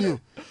driving new.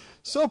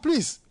 So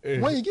please,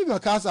 when you give your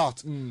cars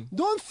out,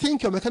 don't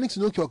think your mechanics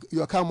know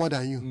your car more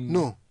than you.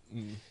 No.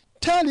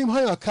 Tell him how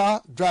your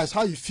car drives,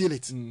 how you feel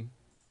it.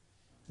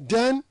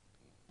 Then,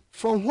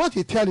 from what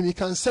you tell him, he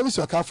can service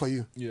your car for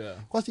you. Yeah.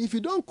 Because if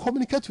you don't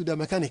communicate with the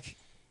mechanic,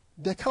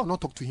 the car will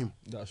not talk to him.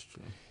 That's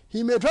true.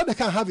 He may drive the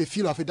car and have a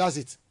feel of it, does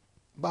it.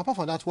 But apart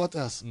from that, what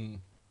else?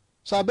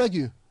 So I beg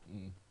you,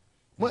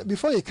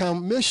 before you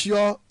come, make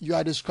sure you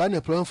are describing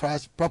the problem for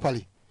us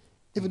properly.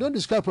 If you don't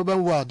describe the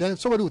problem well, then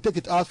somebody will take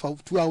it out for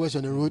 2 hours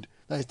on the road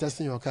that is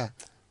testing your car.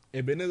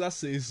 Ebenezer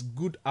says,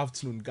 good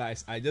afternoon,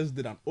 guys. I just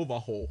did an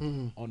overhaul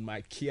on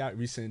my Kia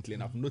recently,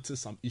 and I've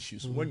noticed some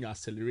issues. When you're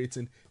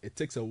accelerating, it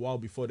takes a while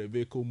before the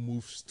vehicle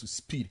moves to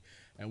speed.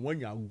 And when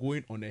you're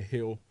going on a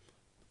hill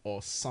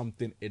or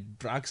something, it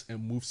drags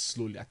and moves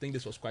slowly. I think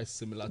this was quite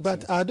similar.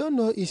 But I don't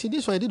know. You see,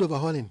 this one I did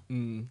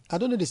overhauling. I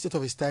don't know the state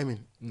of his timing.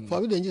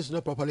 Probably the engine is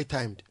not properly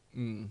timed.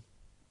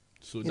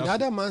 So in the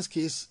other man's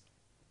case,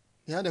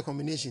 he had a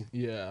combination.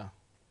 Yeah.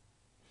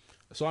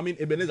 So I mean,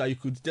 Ebenezer, you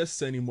could just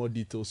send him more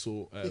details.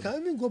 So you can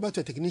even go back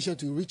to a technician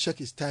to recheck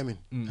his timing,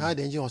 how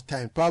the engine was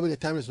timed. Probably the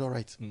timing is not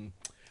right.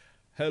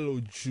 Hello,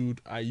 Jude.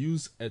 I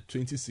use a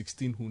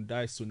 2016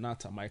 Hyundai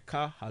Sonata. My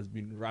car has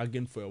been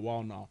ragging for a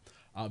while now.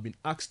 I've been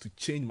asked to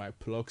change my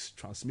plugs,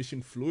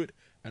 transmission fluid,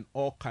 and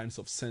all kinds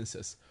of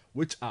sensors,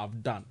 which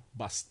I've done,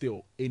 but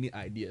still, any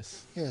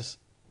ideas? Yes.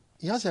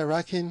 He has a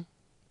racking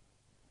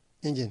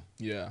engine.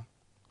 Yeah.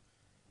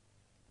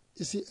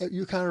 You see,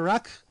 you can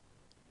rack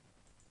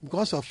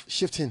because of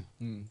shifting.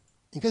 In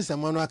case it's a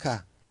manual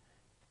car,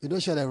 you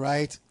don't share the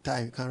right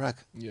time, you can rack.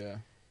 Yeah.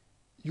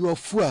 Your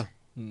fuel,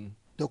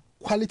 the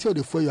quality of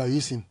the fuel you are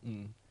using,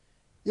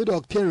 if the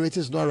octane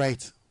rating is not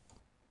right,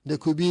 there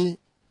could be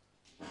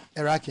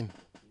a racking.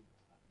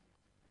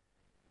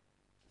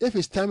 If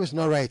his time is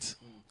not right,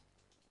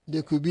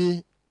 there could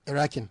be a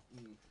racking.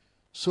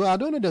 So I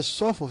don't know the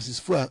source of his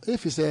fuel.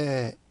 If it's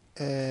a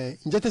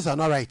injectors are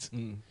not right.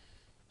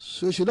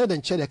 So you should let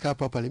them check the car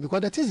properly, because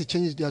the things he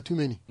changes, there are too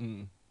many.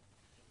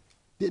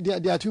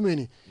 There are too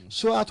many.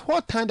 So at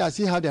what time does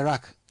he have the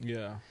rack?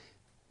 Yeah.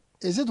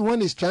 Is it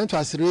when he's trying to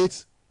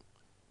accelerate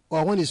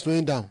or when he's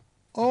slowing down?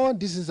 All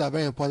these things are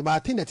very important. But I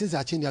think the things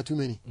are changing, there are too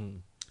many.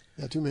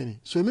 There are too many.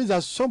 So it means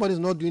that somebody is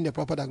not doing the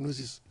proper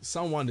diagnosis.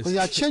 Someone is. Because he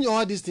has changed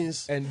all these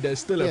things. And there's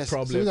still a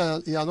problem.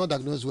 So he has not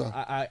diagnosed well.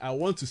 I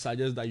want to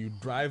suggest that you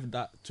drive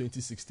that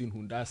 2016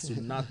 Hyundai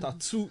Sonata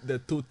to the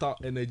Total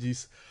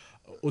Energies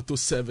auto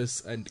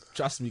service, and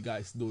trust me,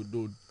 guys,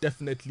 they'll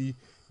definitely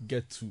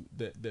get to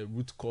the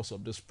root cause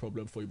of this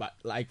problem for you. But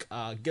like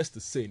guest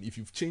is saying, if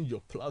you've changed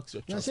your plugs,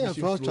 your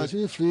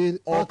transmission fluid,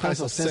 all kinds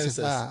of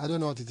sensors. I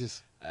don't know what it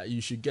is.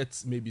 You should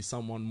get maybe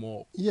someone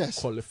more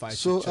qualified.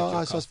 So to check your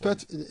I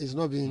suspect it's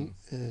not being.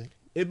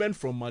 Eben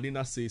from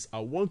Marina says, I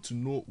want to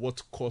know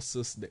what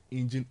causes the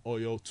engine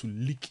oil to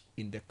leak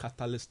in the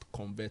catalyst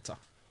converter.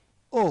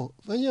 Oh,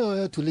 when you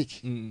oil to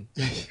leak,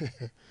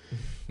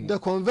 the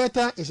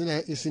converter is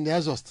in the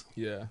exhaust.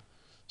 Yeah.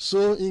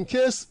 So in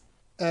case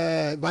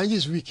my engine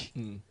is weak,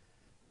 and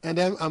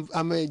then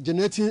I'm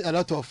generating a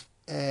lot of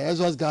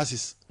exhaust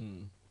gases,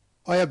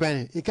 oil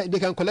burning, they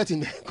can collect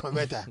in the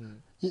converter.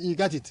 You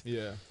got it?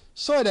 Yeah.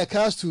 So the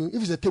cars too,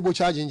 if it's a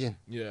turbocharged engine,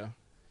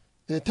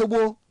 the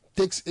turbo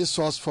takes its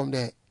source from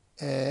the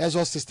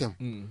exhaust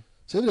system.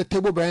 So if the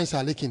turbo bearings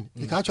are leaking,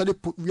 you can actually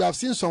put. We have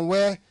seen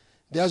somewhere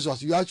the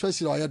exhaust, you actually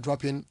see the oil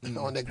dropping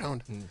on the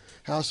ground.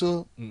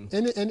 Also,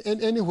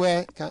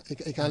 anywhere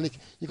it can leak.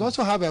 You can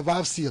also have a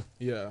valve seal.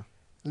 Yeah.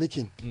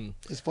 Leaking.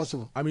 It's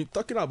possible. I mean,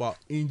 talking about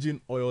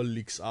engine oil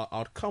leaks,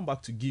 I'll come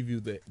back to give you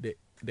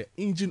the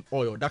engine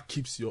oil that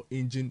keeps your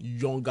engine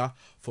younger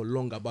for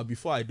longer. But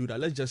before I do that,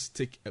 let's just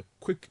take a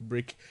quick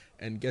break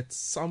and get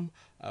some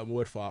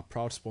word for our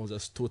proud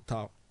sponsors,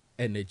 Total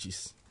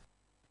Energies.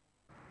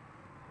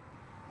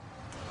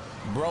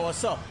 Bro,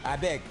 what's up? I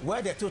beg,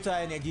 where the Total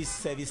Energy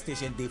service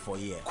station day for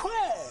here?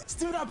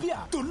 Still up here.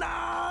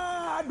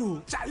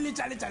 Tornado. Charlie.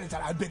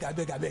 I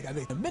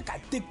beg. Make I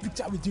take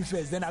picture with you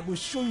first, then I go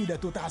show you the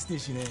Total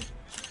station.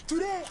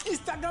 Today,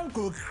 Instagram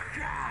go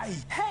cry.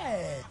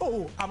 Hey.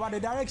 Oh, about the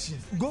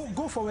directions.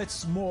 Go forward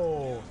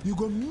small. You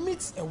go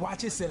meet a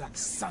watch seller.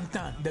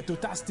 Santan. The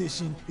Total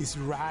station is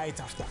right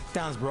after.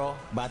 Thanks, bro.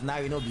 But now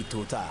you know be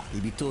Total.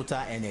 You be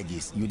Total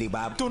Energies. You the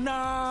bab.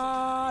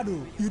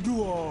 Tornado. You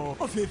do all.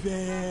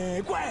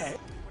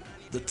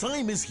 The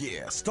time is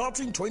here,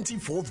 starting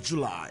 24th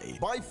July.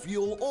 Buy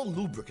fuel or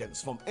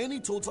lubricants from any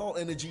Total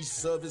Energy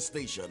service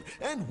station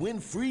and win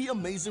free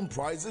amazing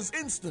prizes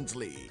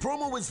instantly.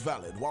 Promo is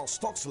valid while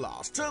stocks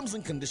last. Terms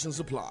and conditions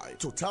apply.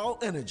 Total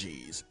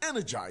Energies,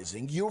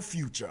 energizing your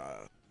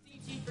future.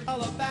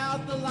 All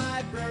about the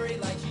library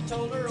like she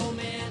told her old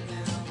man now.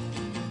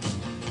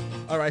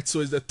 All right, so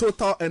it's the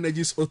Total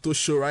Energies Auto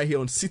Show right here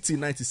on City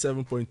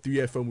 97.3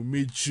 FM. We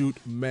meet Jude,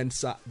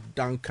 Mensa,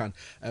 Duncan.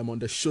 On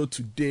the show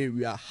today,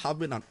 we are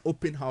having an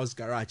open house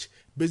garage.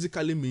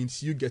 Basically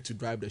means you get to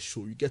drive the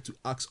show. You get to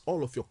ask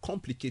all of your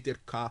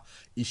complicated car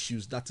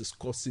issues that is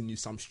causing you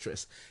some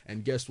stress.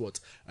 And guess what?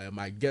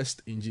 My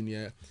guest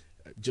engineer,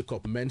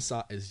 Jacob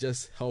Mensa, is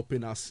just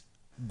helping us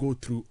go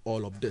through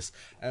all of this.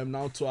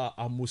 Now to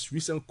our most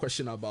recent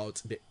question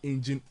about the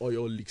engine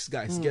oil leaks.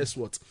 Guys, guess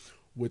what?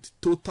 With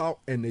Total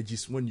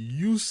Energies, when you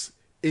use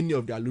any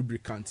of their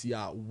lubricants, you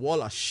are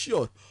well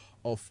assured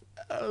of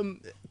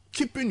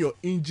keeping your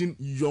engine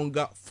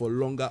younger for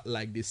longer,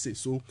 like they say.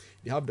 So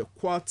they have the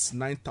Quartz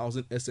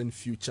 9000 SN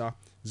Future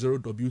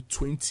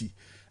 0W20.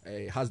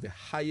 It has the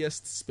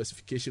highest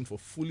specification for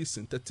fully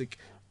synthetic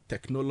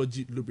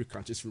technology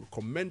lubricant. It's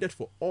recommended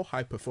for all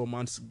high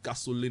performance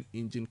gasoline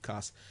engine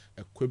cars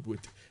equipped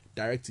with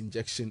direct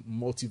injection,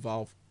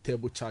 multi-valve,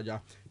 turbocharger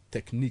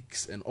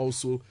techniques, and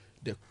also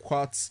the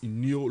Quartz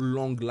Neo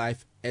Long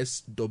Life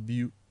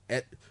the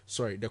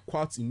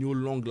Quartz Neo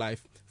Long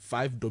Life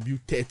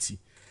 5W30.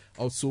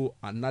 Also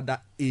another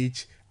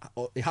it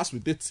has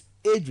with it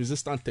age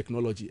resistant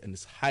technology, and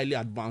it's highly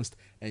advanced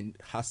and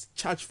has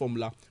charge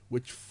formula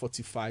which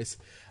fortifies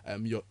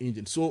your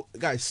engine. So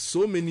guys,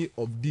 so many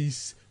of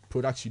these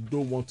products you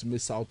don't want to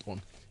miss out on,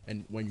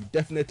 and when you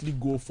definitely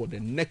go for the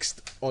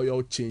next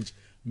oil change,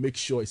 make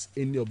sure it's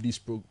any of these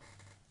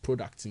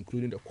products,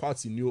 including the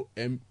Quartz Neo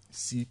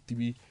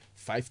MC3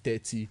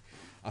 530,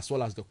 as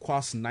well as the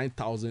Quartz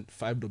 9000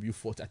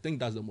 5W40. I think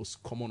that's the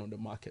most common on the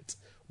market,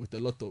 with a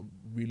lot of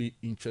really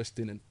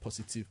interesting and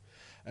positive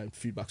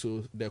feedback.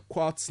 So the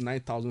Quartz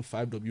 9000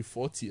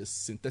 5W40 is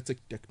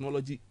synthetic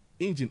technology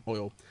engine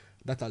oil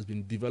that has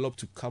been developed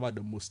to cover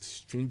the most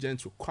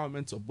stringent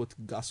requirements of both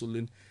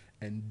gasoline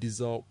and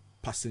diesel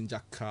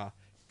passenger car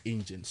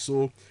engines.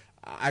 So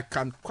I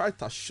can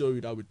quite assure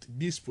you that with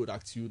these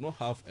products, you will not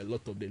have a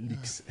lot of the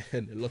leaks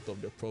and a lot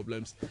of the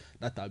problems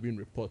that are being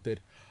reported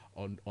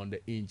on the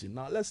engine.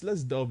 Now let's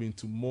delve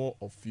into more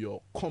of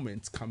your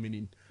comments coming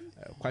in.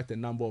 Quite a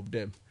number of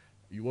them.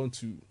 You want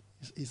to?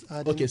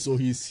 Okay, so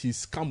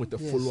he's come with a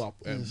follow-up.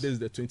 This is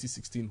the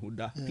 2016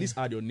 Hyundai. Please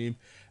add your name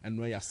and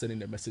where you're sending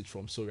the message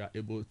from, so we are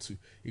able to.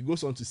 It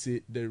goes on to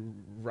say the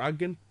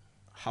Ragan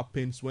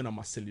happens when I'm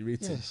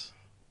accelerating. Yes.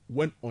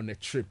 When on a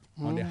trip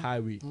on the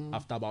highway,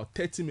 after about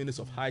 30 minutes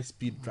of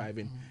high-speed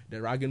driving, the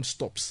ragging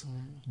stops.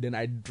 Then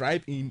I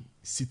drive in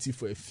city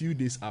for a few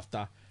days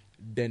after,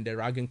 then the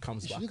ragging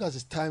comes back. Look at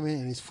his timing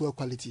and his fuel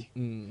quality.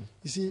 You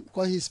see,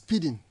 because he's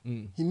speeding,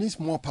 he needs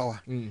more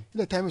power. If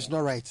the time is not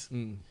right,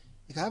 you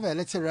can have an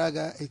electric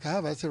ragger, you can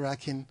have electric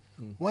racking.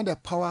 When the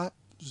power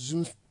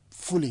zooms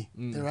fully,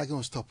 the ragging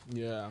will stop.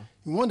 Yeah.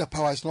 You want the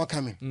power, it's not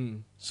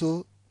coming.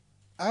 So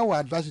I would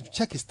advise you to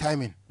check his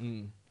timing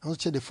and also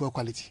check the fuel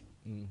quality.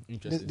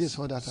 Interesting. This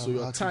all that. So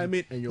your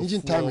timing and your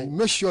engine fuel... timing.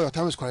 Make sure your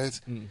time is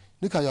correct.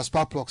 Look at your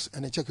spark plugs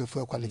and then check your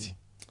fuel quality.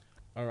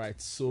 All right.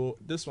 So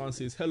this one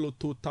says, "Hello,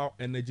 Total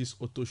Energies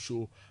Auto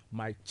Show.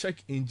 My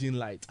check engine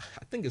light.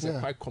 I think it's a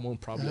quite common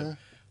problem.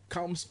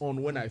 Comes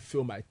on when I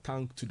fill my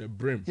tank to the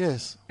brim.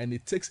 Yes. And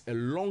it takes a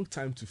long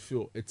time to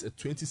fill. It's a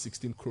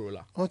 2016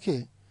 Corolla.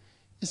 Okay.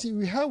 You see,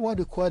 we have what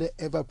we call the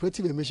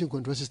evaporative emission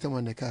control system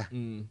on the car.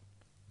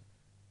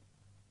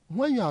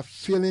 When you are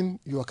filling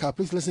your car,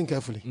 please listen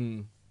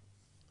carefully.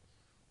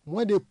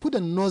 When they put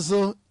a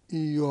nozzle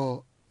in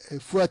your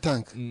fuel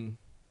tank,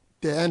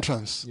 the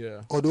entrance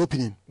or the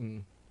opening,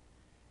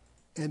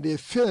 and they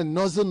feel a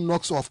nozzle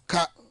knocks off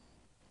car,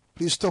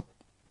 please stop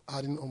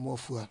adding more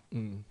fuel.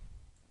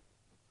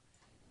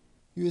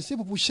 You will see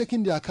people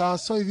shaking their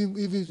cars, so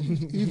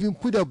even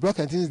put a block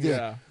and things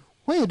there.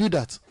 When you do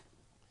that,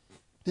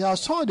 there are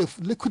some of the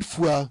liquid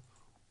fuel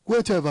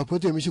going to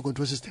evaporative emission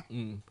control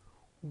system,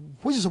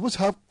 which is supposed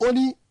to have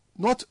only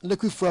not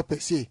liquid fuel per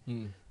se,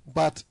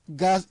 but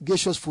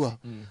gaseous fuel.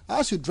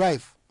 As you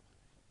drive,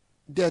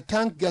 the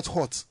tank gets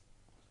hot,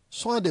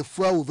 some of the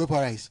fuel will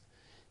vaporize.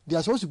 They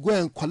are supposed to go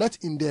and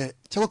collect in the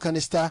charcoal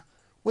canister,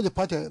 which is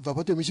part of the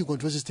evaporative emission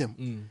control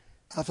system.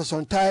 After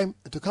some time,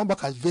 to come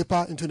back as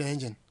vapor into the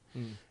engine.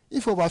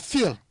 If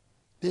overfill,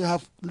 they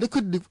have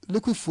liquid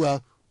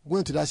fuel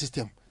going to that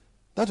system.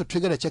 That will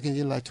trigger the check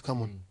engine light to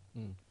come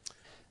on.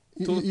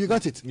 You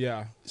got it?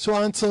 Yeah.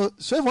 So if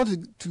you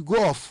want to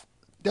go off,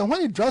 then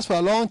when it drives for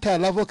a long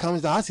time, level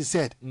comes down, as he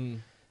said.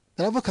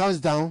 The level comes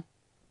down,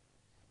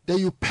 then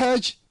you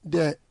purge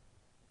the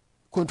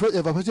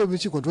evaporative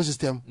emission control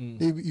system,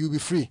 you'll be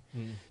free.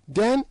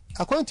 Then,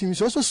 according to him,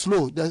 it's also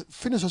slow. The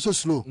finish is also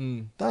slow.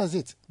 That is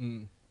it.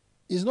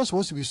 It's not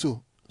supposed to be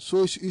so.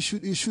 So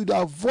you should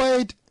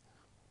avoid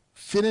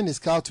filling his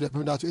car to the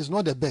point that it's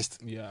not the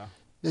best. Yeah.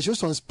 There's just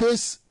some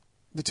space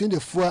between the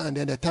fuel and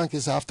then the tank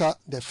is after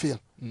the fill.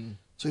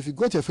 So if you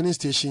go to a filling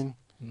station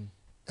and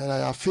you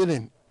are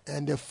filling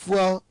and the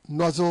fuel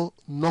nozzle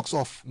knocks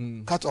off,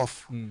 cut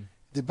off,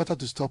 it's better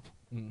to stop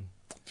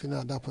filling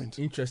at that point.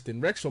 Interesting.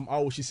 Rex from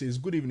Owl, she says,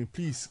 "Good evening,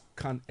 please.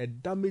 Can a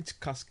damaged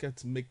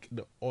casket make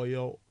the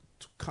oil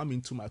to come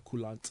into my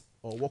coolant?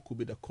 Or what could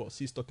be the cause?"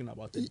 He's talking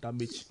about the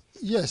damage.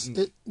 Yes,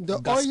 the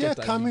oil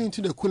coming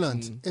into the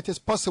coolant, it is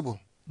possible.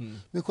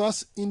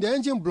 Because in the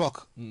engine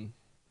block,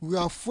 we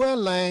have fuel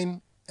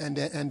line and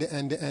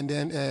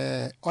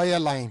then oil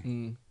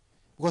line.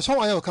 Because some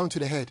oil will come to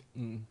the head.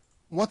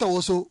 Water will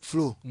also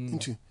flow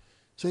into.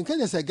 So in case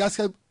there's a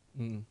gasket,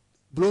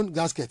 blown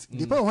gasket,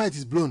 depending on where it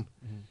is blown,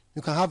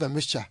 you can have a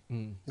mixture.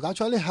 You can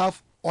actually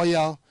have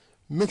oil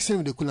mixing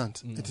with the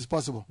coolant. It is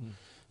possible.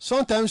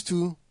 Sometimes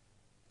too,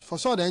 for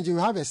some of the engine,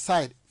 we have a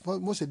side. For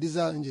most of the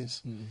diesel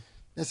engines,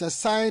 there's a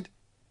side,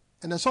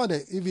 and some of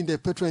even the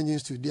petrol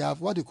engines too, they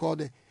have what you call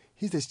the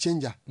heat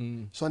exchanger.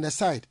 So on the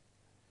side,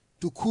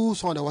 to cool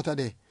some of the water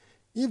there.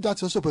 If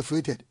that's also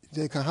perforated,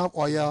 they can have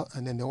oil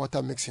and then the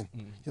water mixing.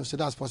 So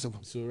that's possible.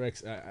 So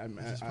Rex,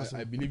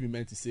 I believe you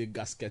meant to say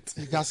gasket.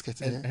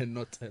 Gasket, and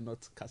not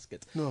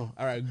casket. No.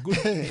 All right, good.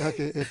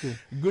 okay.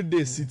 Good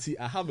day, City.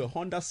 I have a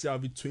Honda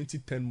CR-V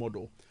 2010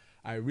 model.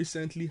 I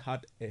recently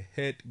had a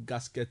head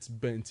gasket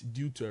bent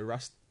due to a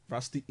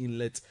rusty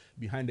inlet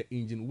behind the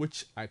engine,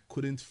 which I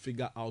couldn't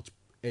figure out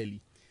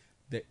early.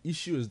 The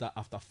issue is that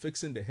after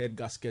fixing the head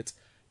gasket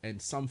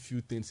and some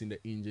few things in the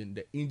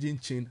engine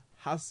chain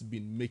has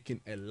been making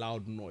a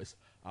loud noise.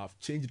 I've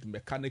changed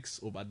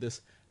mechanics over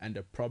this and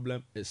the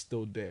problem is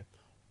still there.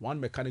 One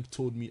mechanic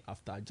told me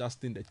after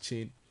adjusting the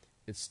chain,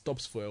 it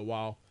stops for a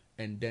while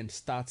and then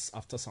starts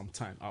after some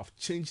time. I've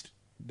changed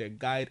the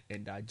guide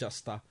and the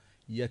adjuster,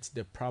 yet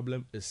the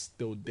problem is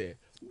still there.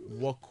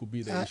 What could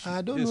be the issue?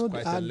 I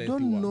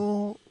don't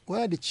know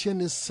where the chain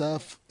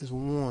itself is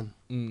worn.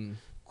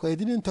 Because he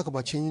didn't talk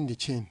about changing the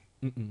chain.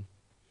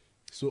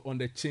 So on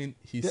the chain,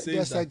 says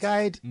there's a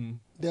guide,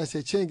 there's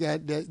a chain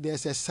guide,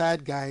 there's a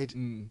side guide,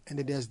 and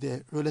then there's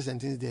the rollers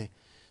and things there.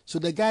 So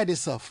the guide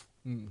itself,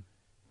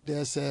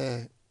 there's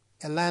a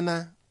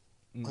liner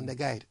on the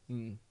guide,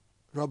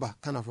 rubber,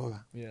 kind of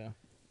rubber. Yeah,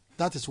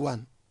 that is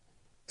one.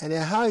 And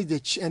then how is the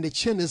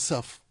chain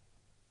itself?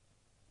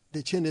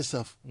 The chain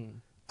itself,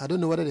 I don't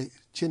know whether the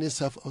chain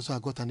itself also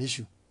got an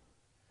issue.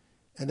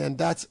 And then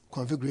that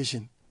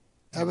configuration,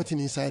 everything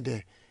inside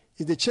there.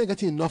 Is the chain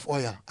getting enough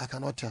oil? I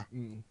cannot tell.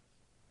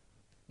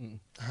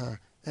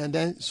 And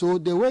then, so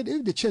the way,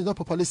 if the chain is not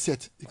properly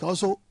set, it can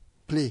also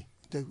play.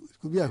 There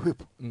could be a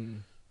whip.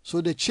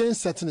 So the chain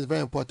setting is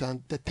very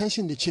important. The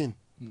tension in the chain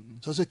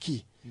is also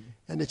key.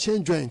 and the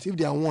chain joints, if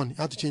they are one, you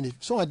have to change it.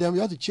 Some of them,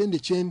 you have to change the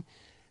chain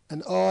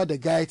and all the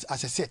guides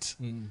as a set.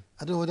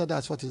 I don't know whether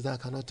that's what is that. I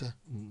cannot tell.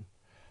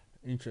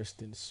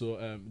 Interesting.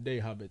 So there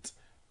you have it.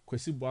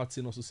 Kwesi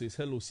Boatin also says,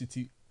 hello,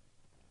 City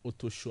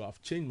Auto Show.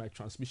 I've changed my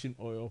transmission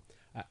oil.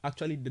 I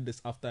actually did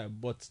this after I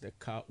bought the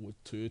car with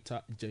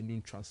Toyota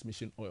genuine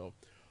transmission oil.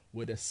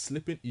 With a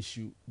slipping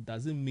issue,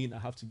 doesn't mean I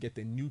have to get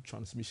a new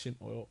transmission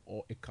oil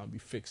or it can be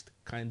fixed.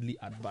 Kindly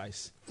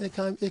advise. It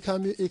can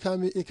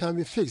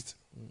be fixed.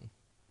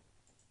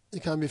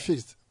 It can be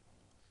fixed.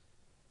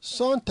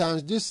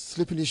 Sometimes these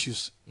slipping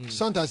issues,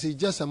 sometimes it's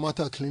just a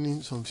matter of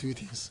cleaning some few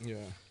things. Yeah.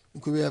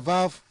 It could be a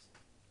valve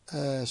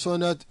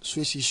solenoid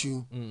switch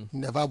issue in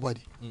the valve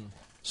body.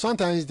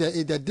 Sometimes there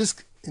is the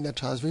disc in the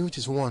transmission which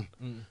is one,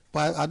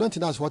 but I don't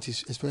think that's what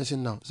he's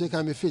experiencing now. So it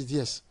can be fixed,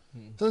 yes.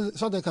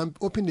 So they can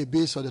open the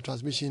base of the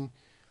transmission.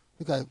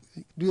 You can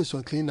do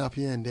some clean up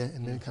here and there,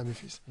 and then it can be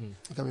fixed.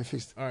 It can be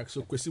fixed. All right.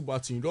 So, Kwesi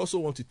Boatin, you also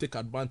want to take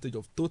advantage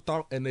of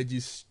Total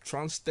Energy's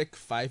Transtech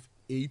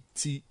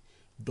 580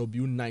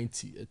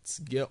 W90. It's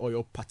gear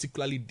oil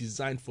particularly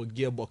designed for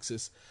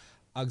gearboxes,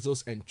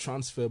 axles, and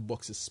transfer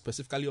boxes.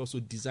 Specifically, also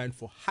designed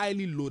for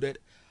highly loaded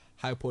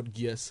high-pod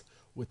gears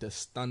with a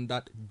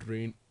standard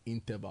drain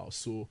interval.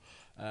 So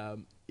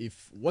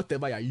if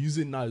whatever you're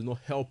using now is not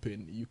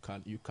helping, you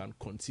can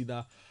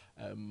consider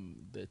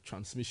the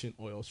transmission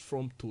oils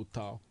from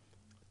Total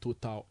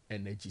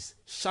Energies.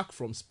 Shaq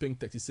from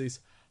Springtech, he says,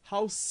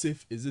 how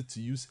safe is it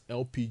to use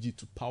LPG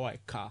to power a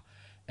car,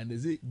 and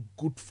is it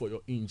good for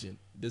your engine?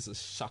 This is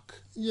Shaq.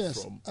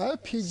 Yes, from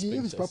LPG,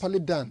 if it's properly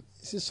done.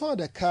 See, some of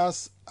the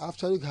cars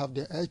after you have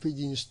the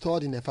LPG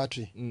installed in the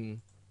factory, you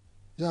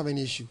don't have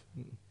any issue.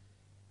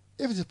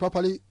 If it is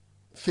properly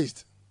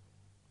fixed.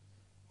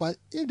 But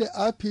if the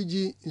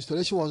LPG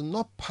installation was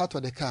not part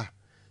of the car,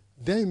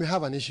 then you may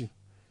have an issue.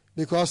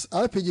 Because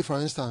LPG, for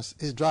instance,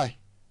 is dry.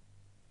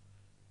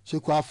 So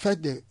it could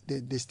affect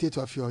the state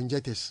of your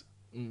injectors.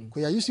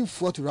 Because you are using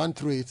fuel to run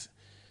through it,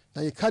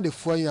 and you cut the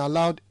fuel and you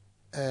allowed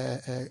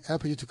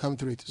LPG to come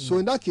through it. So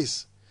in that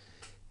case,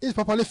 if it's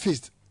properly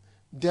fixed,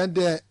 then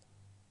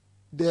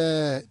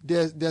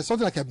there's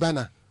something like a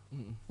burner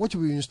which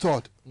will be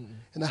installed,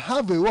 and I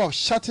have a way of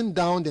shutting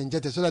down the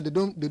injector so that they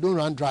don't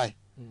run dry.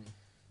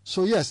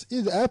 So yes,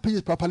 if the LPG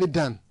is properly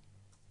done,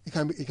 it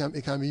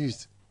can be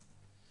used.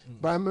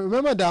 But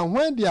remember that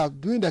when they are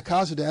doing the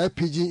cars with the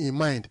LPG in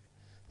mind,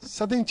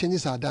 certain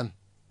changes are done.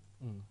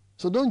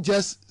 So don't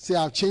just say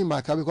I've changed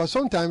my car, because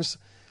sometimes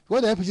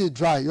when the LPG is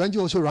dry, your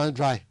engine also runs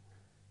dry,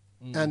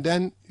 and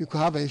then you could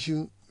have an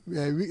issue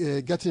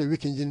getting a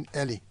weak engine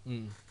early.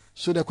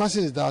 So the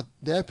question is that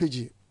the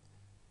LPG,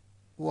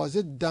 was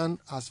it done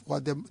as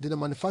what did the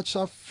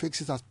manufacturer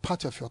fix it as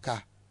part of your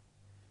car?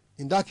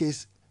 In that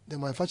case, the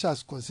manufacturer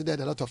has considered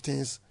a lot of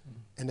things,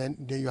 and then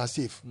you are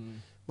safe.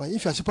 But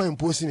if you are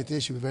superimposing it, you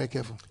should be very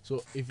careful.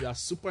 So if you are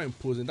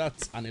superimposing,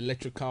 that's an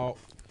electrical.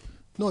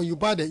 No, you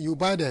buy the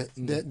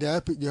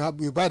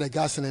LPG, you buy the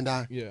gas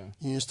cylinder. Yeah.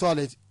 You install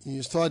it. You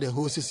install the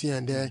hoses here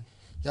and there.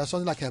 You have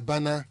something like a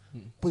banner.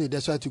 Put it there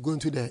so to go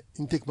into the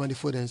intake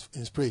manifold and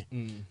spray.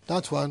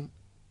 That one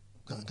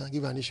can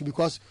give an issue,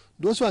 because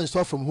those who are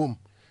installed from home,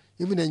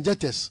 even the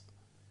injectors,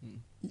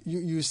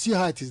 you see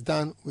how it is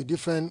done with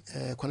different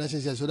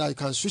connections here, so that you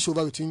can switch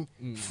over between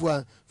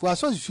fuel. For as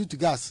soon as you switch to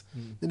gas,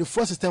 then the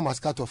fuel system was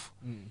cut off.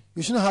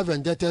 You shouldn't have your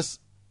injectors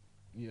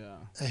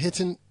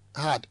hitting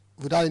hard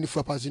without any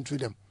fuel passing through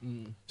them.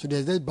 So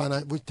there's that banner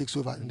which takes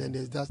over, and then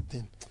there's that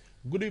thing.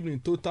 Good evening,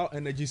 Total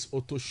Energies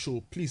Auto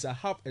Show. Please, I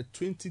have a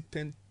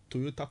 2010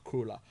 Toyota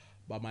Corolla,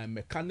 but my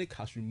mechanic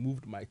has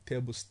removed my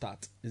turbo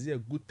start. Is it a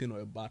good thing or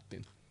a bad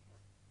thing?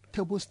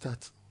 Turbo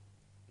start.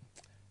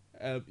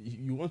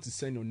 You want to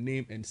send your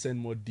name and send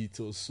more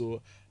details.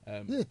 So,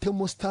 is it a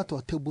thermostat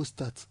or turbo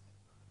start?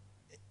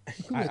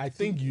 I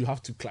think you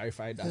have to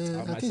clarify that.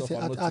 I think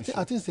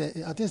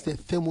it's the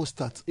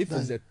thermostat. If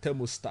it's a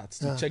thermostat,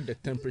 to check the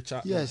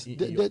temperature. Yes,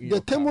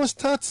 the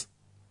thermostat.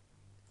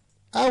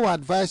 I would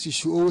advise you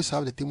should always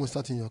have the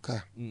thermostat in your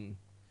car.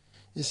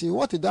 You see,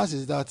 what it does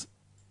is that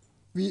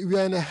we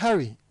are in a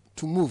hurry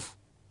to move.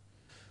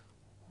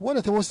 What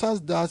the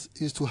thermostat does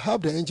is to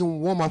help the engine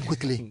warm up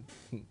quickly.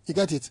 You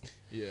get it?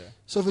 Yeah.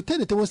 So if you take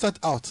the thermostat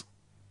out,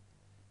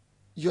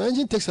 your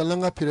engine takes a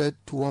longer period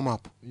to warm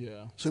up.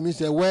 Yeah. So it means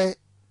the wear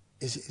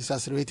is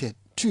accelerated.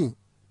 2,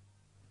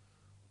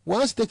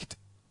 once you take it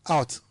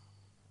out,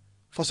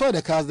 for some of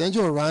the cars, the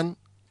engine will run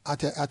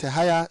at a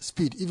higher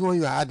speed, even when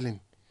you are idling.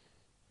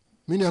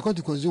 Meaning you're going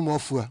to consume more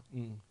fuel.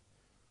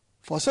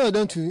 For some of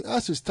them,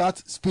 as you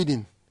start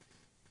speeding,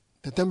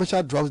 the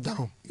temperature drops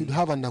down. You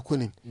have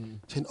undercooling.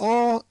 So in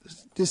all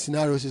these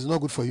scenarios, it's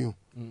not good for you.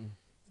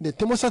 The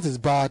thermostat is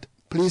bad.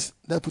 Please,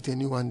 let's put a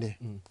new one there.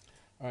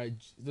 All right,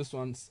 this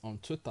one's on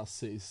Twitter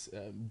says,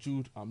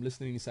 Jude, I'm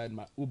listening inside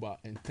my Uber,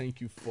 and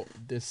thank you for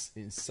this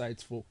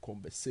insightful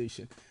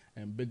conversation,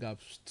 and big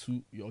ups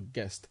to your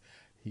guest.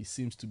 He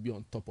seems to be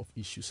on top of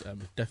issues,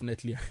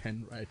 definitely,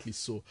 and rightly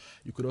so.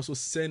 You could also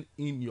send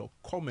in your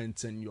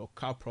comments and your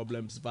car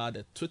problems via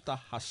the Twitter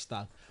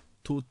hashtag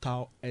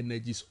Total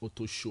Energies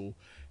Auto Show,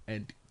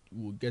 and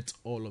we'll get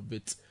all of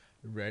it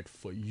read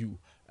for you.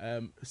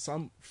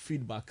 Some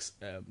feedbacks.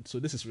 So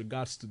this is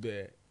regards to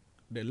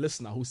the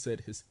listener who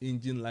said his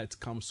engine light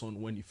comes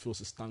on when he fills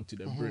his tank to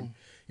the brim.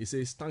 He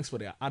says, thanks for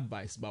their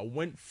advice, but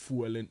when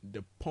fueling,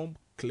 the pump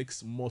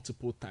clicks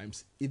multiple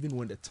times, even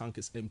when the tank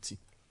is empty.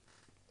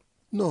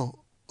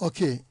 No,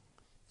 okay.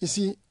 You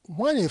see,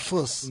 when it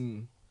fills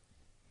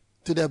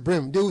to the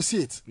brim, they will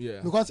see it.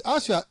 Yeah. Because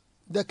as you are,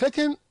 they're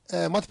clicking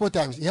multiple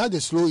times, you have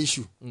the slow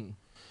issue.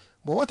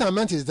 But what I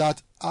meant is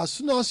that as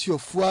soon as your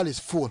fuel is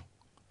full,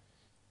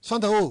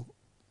 sometimes,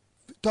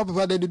 top of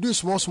that, they do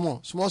small,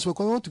 because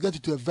we want to get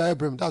it to a very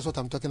brim. That's what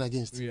I'm talking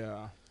against.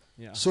 Yeah.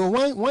 So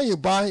when you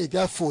buy, it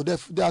get full.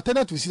 The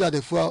attendant will see that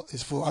the fuel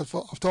is full.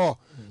 After all,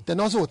 then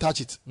also will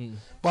touch it.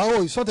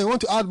 But something you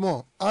want to add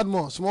more,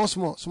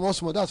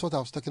 small. That's what I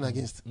was talking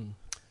against.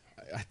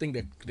 I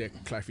think the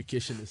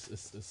clarification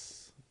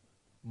is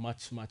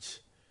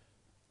much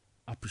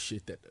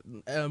appreciated.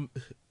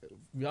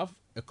 We have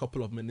a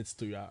couple of minutes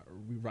to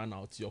we run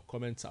out. Your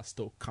comments are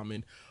still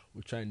coming.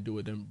 We'll try and deal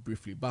with them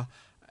briefly, but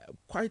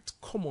quite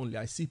commonly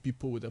I see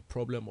people with a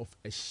problem of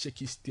a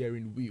shaky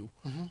steering wheel,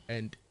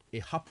 and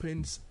it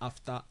happens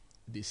after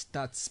they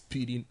start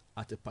speeding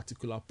at a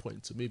particular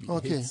point. So maybe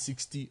hit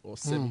 60 or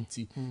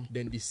 70,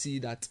 then they see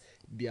that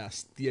their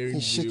steering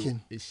wheel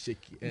is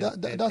shaky.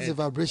 That's a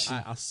vibration.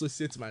 I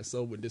associate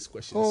myself with this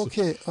question.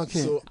 Okay.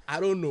 So I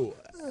don't know.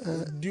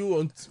 Do you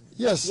want?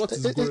 Yes, what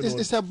is going on?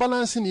 It's a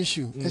balancing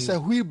issue. It's a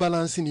wheel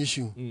balancing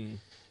issue.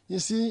 You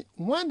see,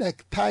 when the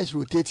tire is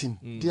rotating,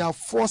 there are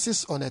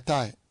forces on the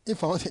tire.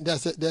 If I want,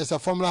 there's a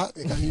formula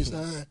you can use.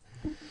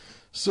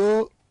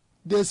 So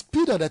the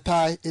speed of the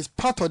tire is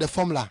part of the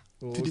formula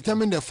to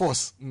determine the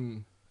force.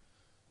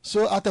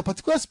 So at a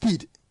particular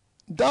speed,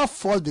 that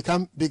force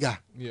becomes bigger.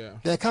 Yeah.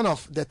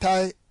 The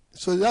tire.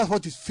 So that's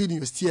what you feel in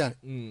your steer.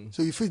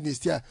 So you feel in the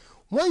steer.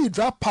 When you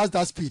drive past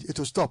that speed, it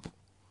will stop.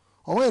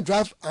 Or when you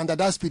drive under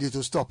that speed, it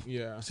will stop.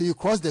 Yeah. So you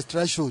cross the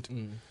threshold.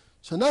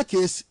 So in that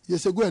case, you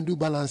say go and do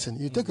balancing.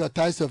 You take your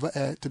tires to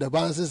the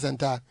balancing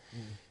center.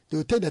 They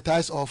will take the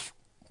tires off,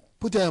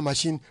 put it in a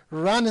machine,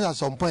 run it at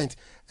some point,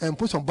 and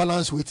put some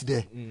balance weight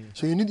there.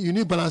 So you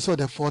need balance of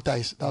the 4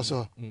 tires. That's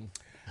all.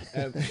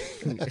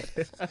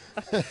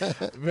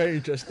 Very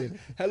interesting.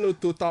 Hello,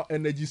 Total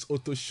Energies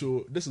Auto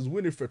Show. This is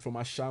Winifred from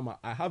Ashama.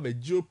 I have a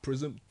Geo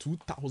Prism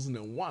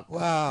 2001.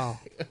 Wow.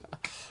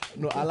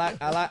 No, I like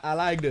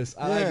this.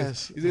 I like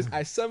this. He says,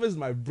 I serviced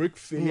my brake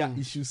failure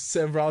issue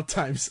several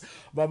times,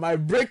 but my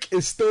brake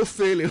is still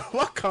failing.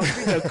 What can be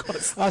the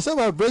cause? I said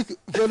my brake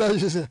failure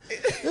issue.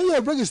 If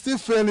your brake is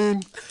stistill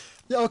failing,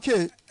 yeah,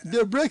 okay.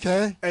 The brake,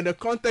 And the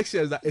context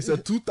here is that it's a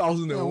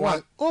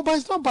 2001. Oh, but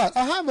it's not bad.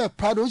 I have a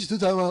Prado, which is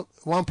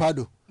 2001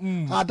 Prado.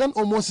 I've done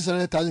almost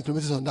 600,000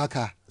 kilometers on that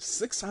car.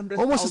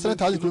 600,000? Almost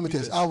 600,000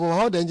 kilometers. I've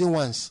overhauled the engine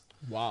once.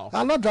 Wow.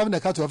 I'm not driving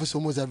the car to office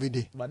almost every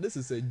day. But this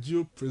is a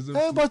Geo Prism.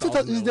 But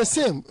it's the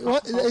same.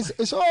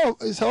 It's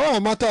all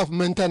a matter of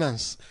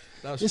maintenance.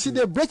 That's you true. see,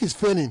 the brake is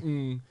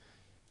failing.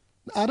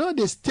 I know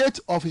the state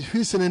of his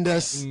wheel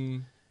cylinders,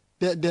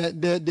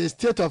 the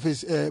state of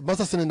his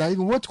master cylinder,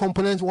 even what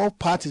components, what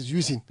part is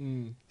using.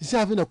 You see,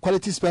 having a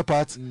quality spare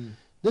part.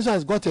 This one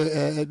has got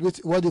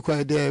what you call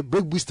it, the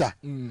brake booster.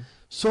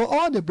 So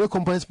all the brake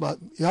components,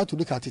 you have to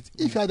look at it.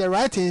 If you have the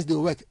right things, they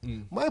will work.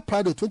 My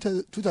Prado,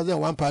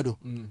 2001 Prado,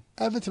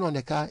 everything on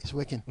the car is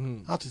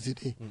working. How to see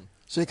it?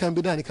 So it can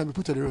be done. It can be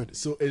put on the road.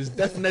 So it's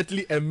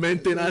definitely a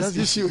maintenance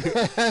issue.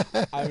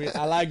 I mean,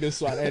 I like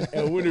this one.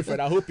 And Winifred,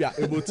 I hope you are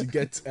able to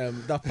get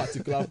that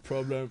particular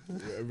problem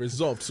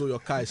resolved, so your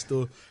car is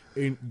still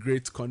in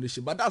great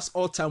condition. But that's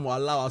all time will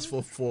allow us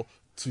for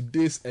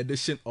today's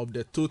edition of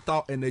the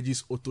Total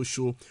Energies Auto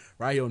Show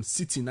right here on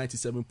City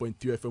 97.3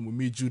 FM with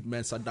me, Jude,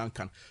 Mensa,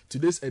 Duncan.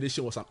 Today's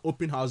edition was an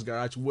open house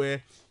garage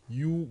where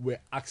you were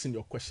asking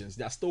your questions.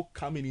 They are still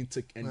coming in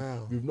thick,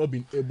 and we've not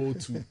been able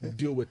to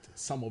deal with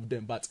some of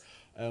them, but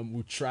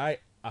we'll try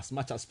as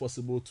much as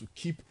possible to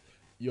keep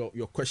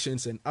your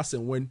questions, and as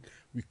and when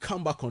we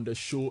come back on the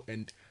show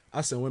and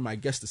as and when my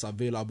guest is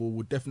available,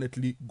 we'll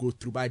definitely go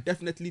through. But I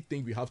definitely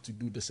think we have to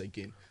do this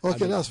again.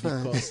 Okay, that's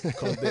fine.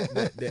 Because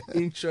the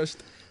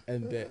interest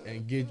and the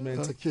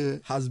engagement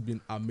has been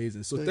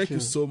amazing. So thank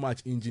you so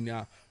much,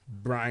 Engineer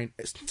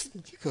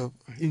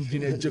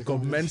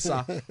Jacob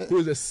Mensa, who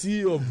is the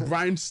CEO of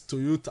Brian's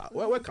Toyota.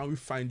 Where can we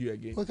find you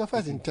again? We can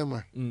find in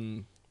Tema.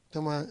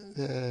 Tema,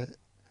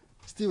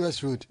 Steve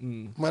West Road.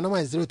 My number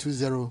is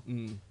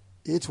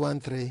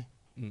 020-813-8013.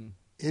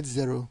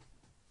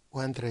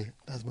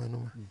 That's my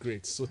number.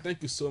 Great. So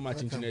thank you so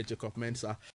much, Engineer Jacob Mensa.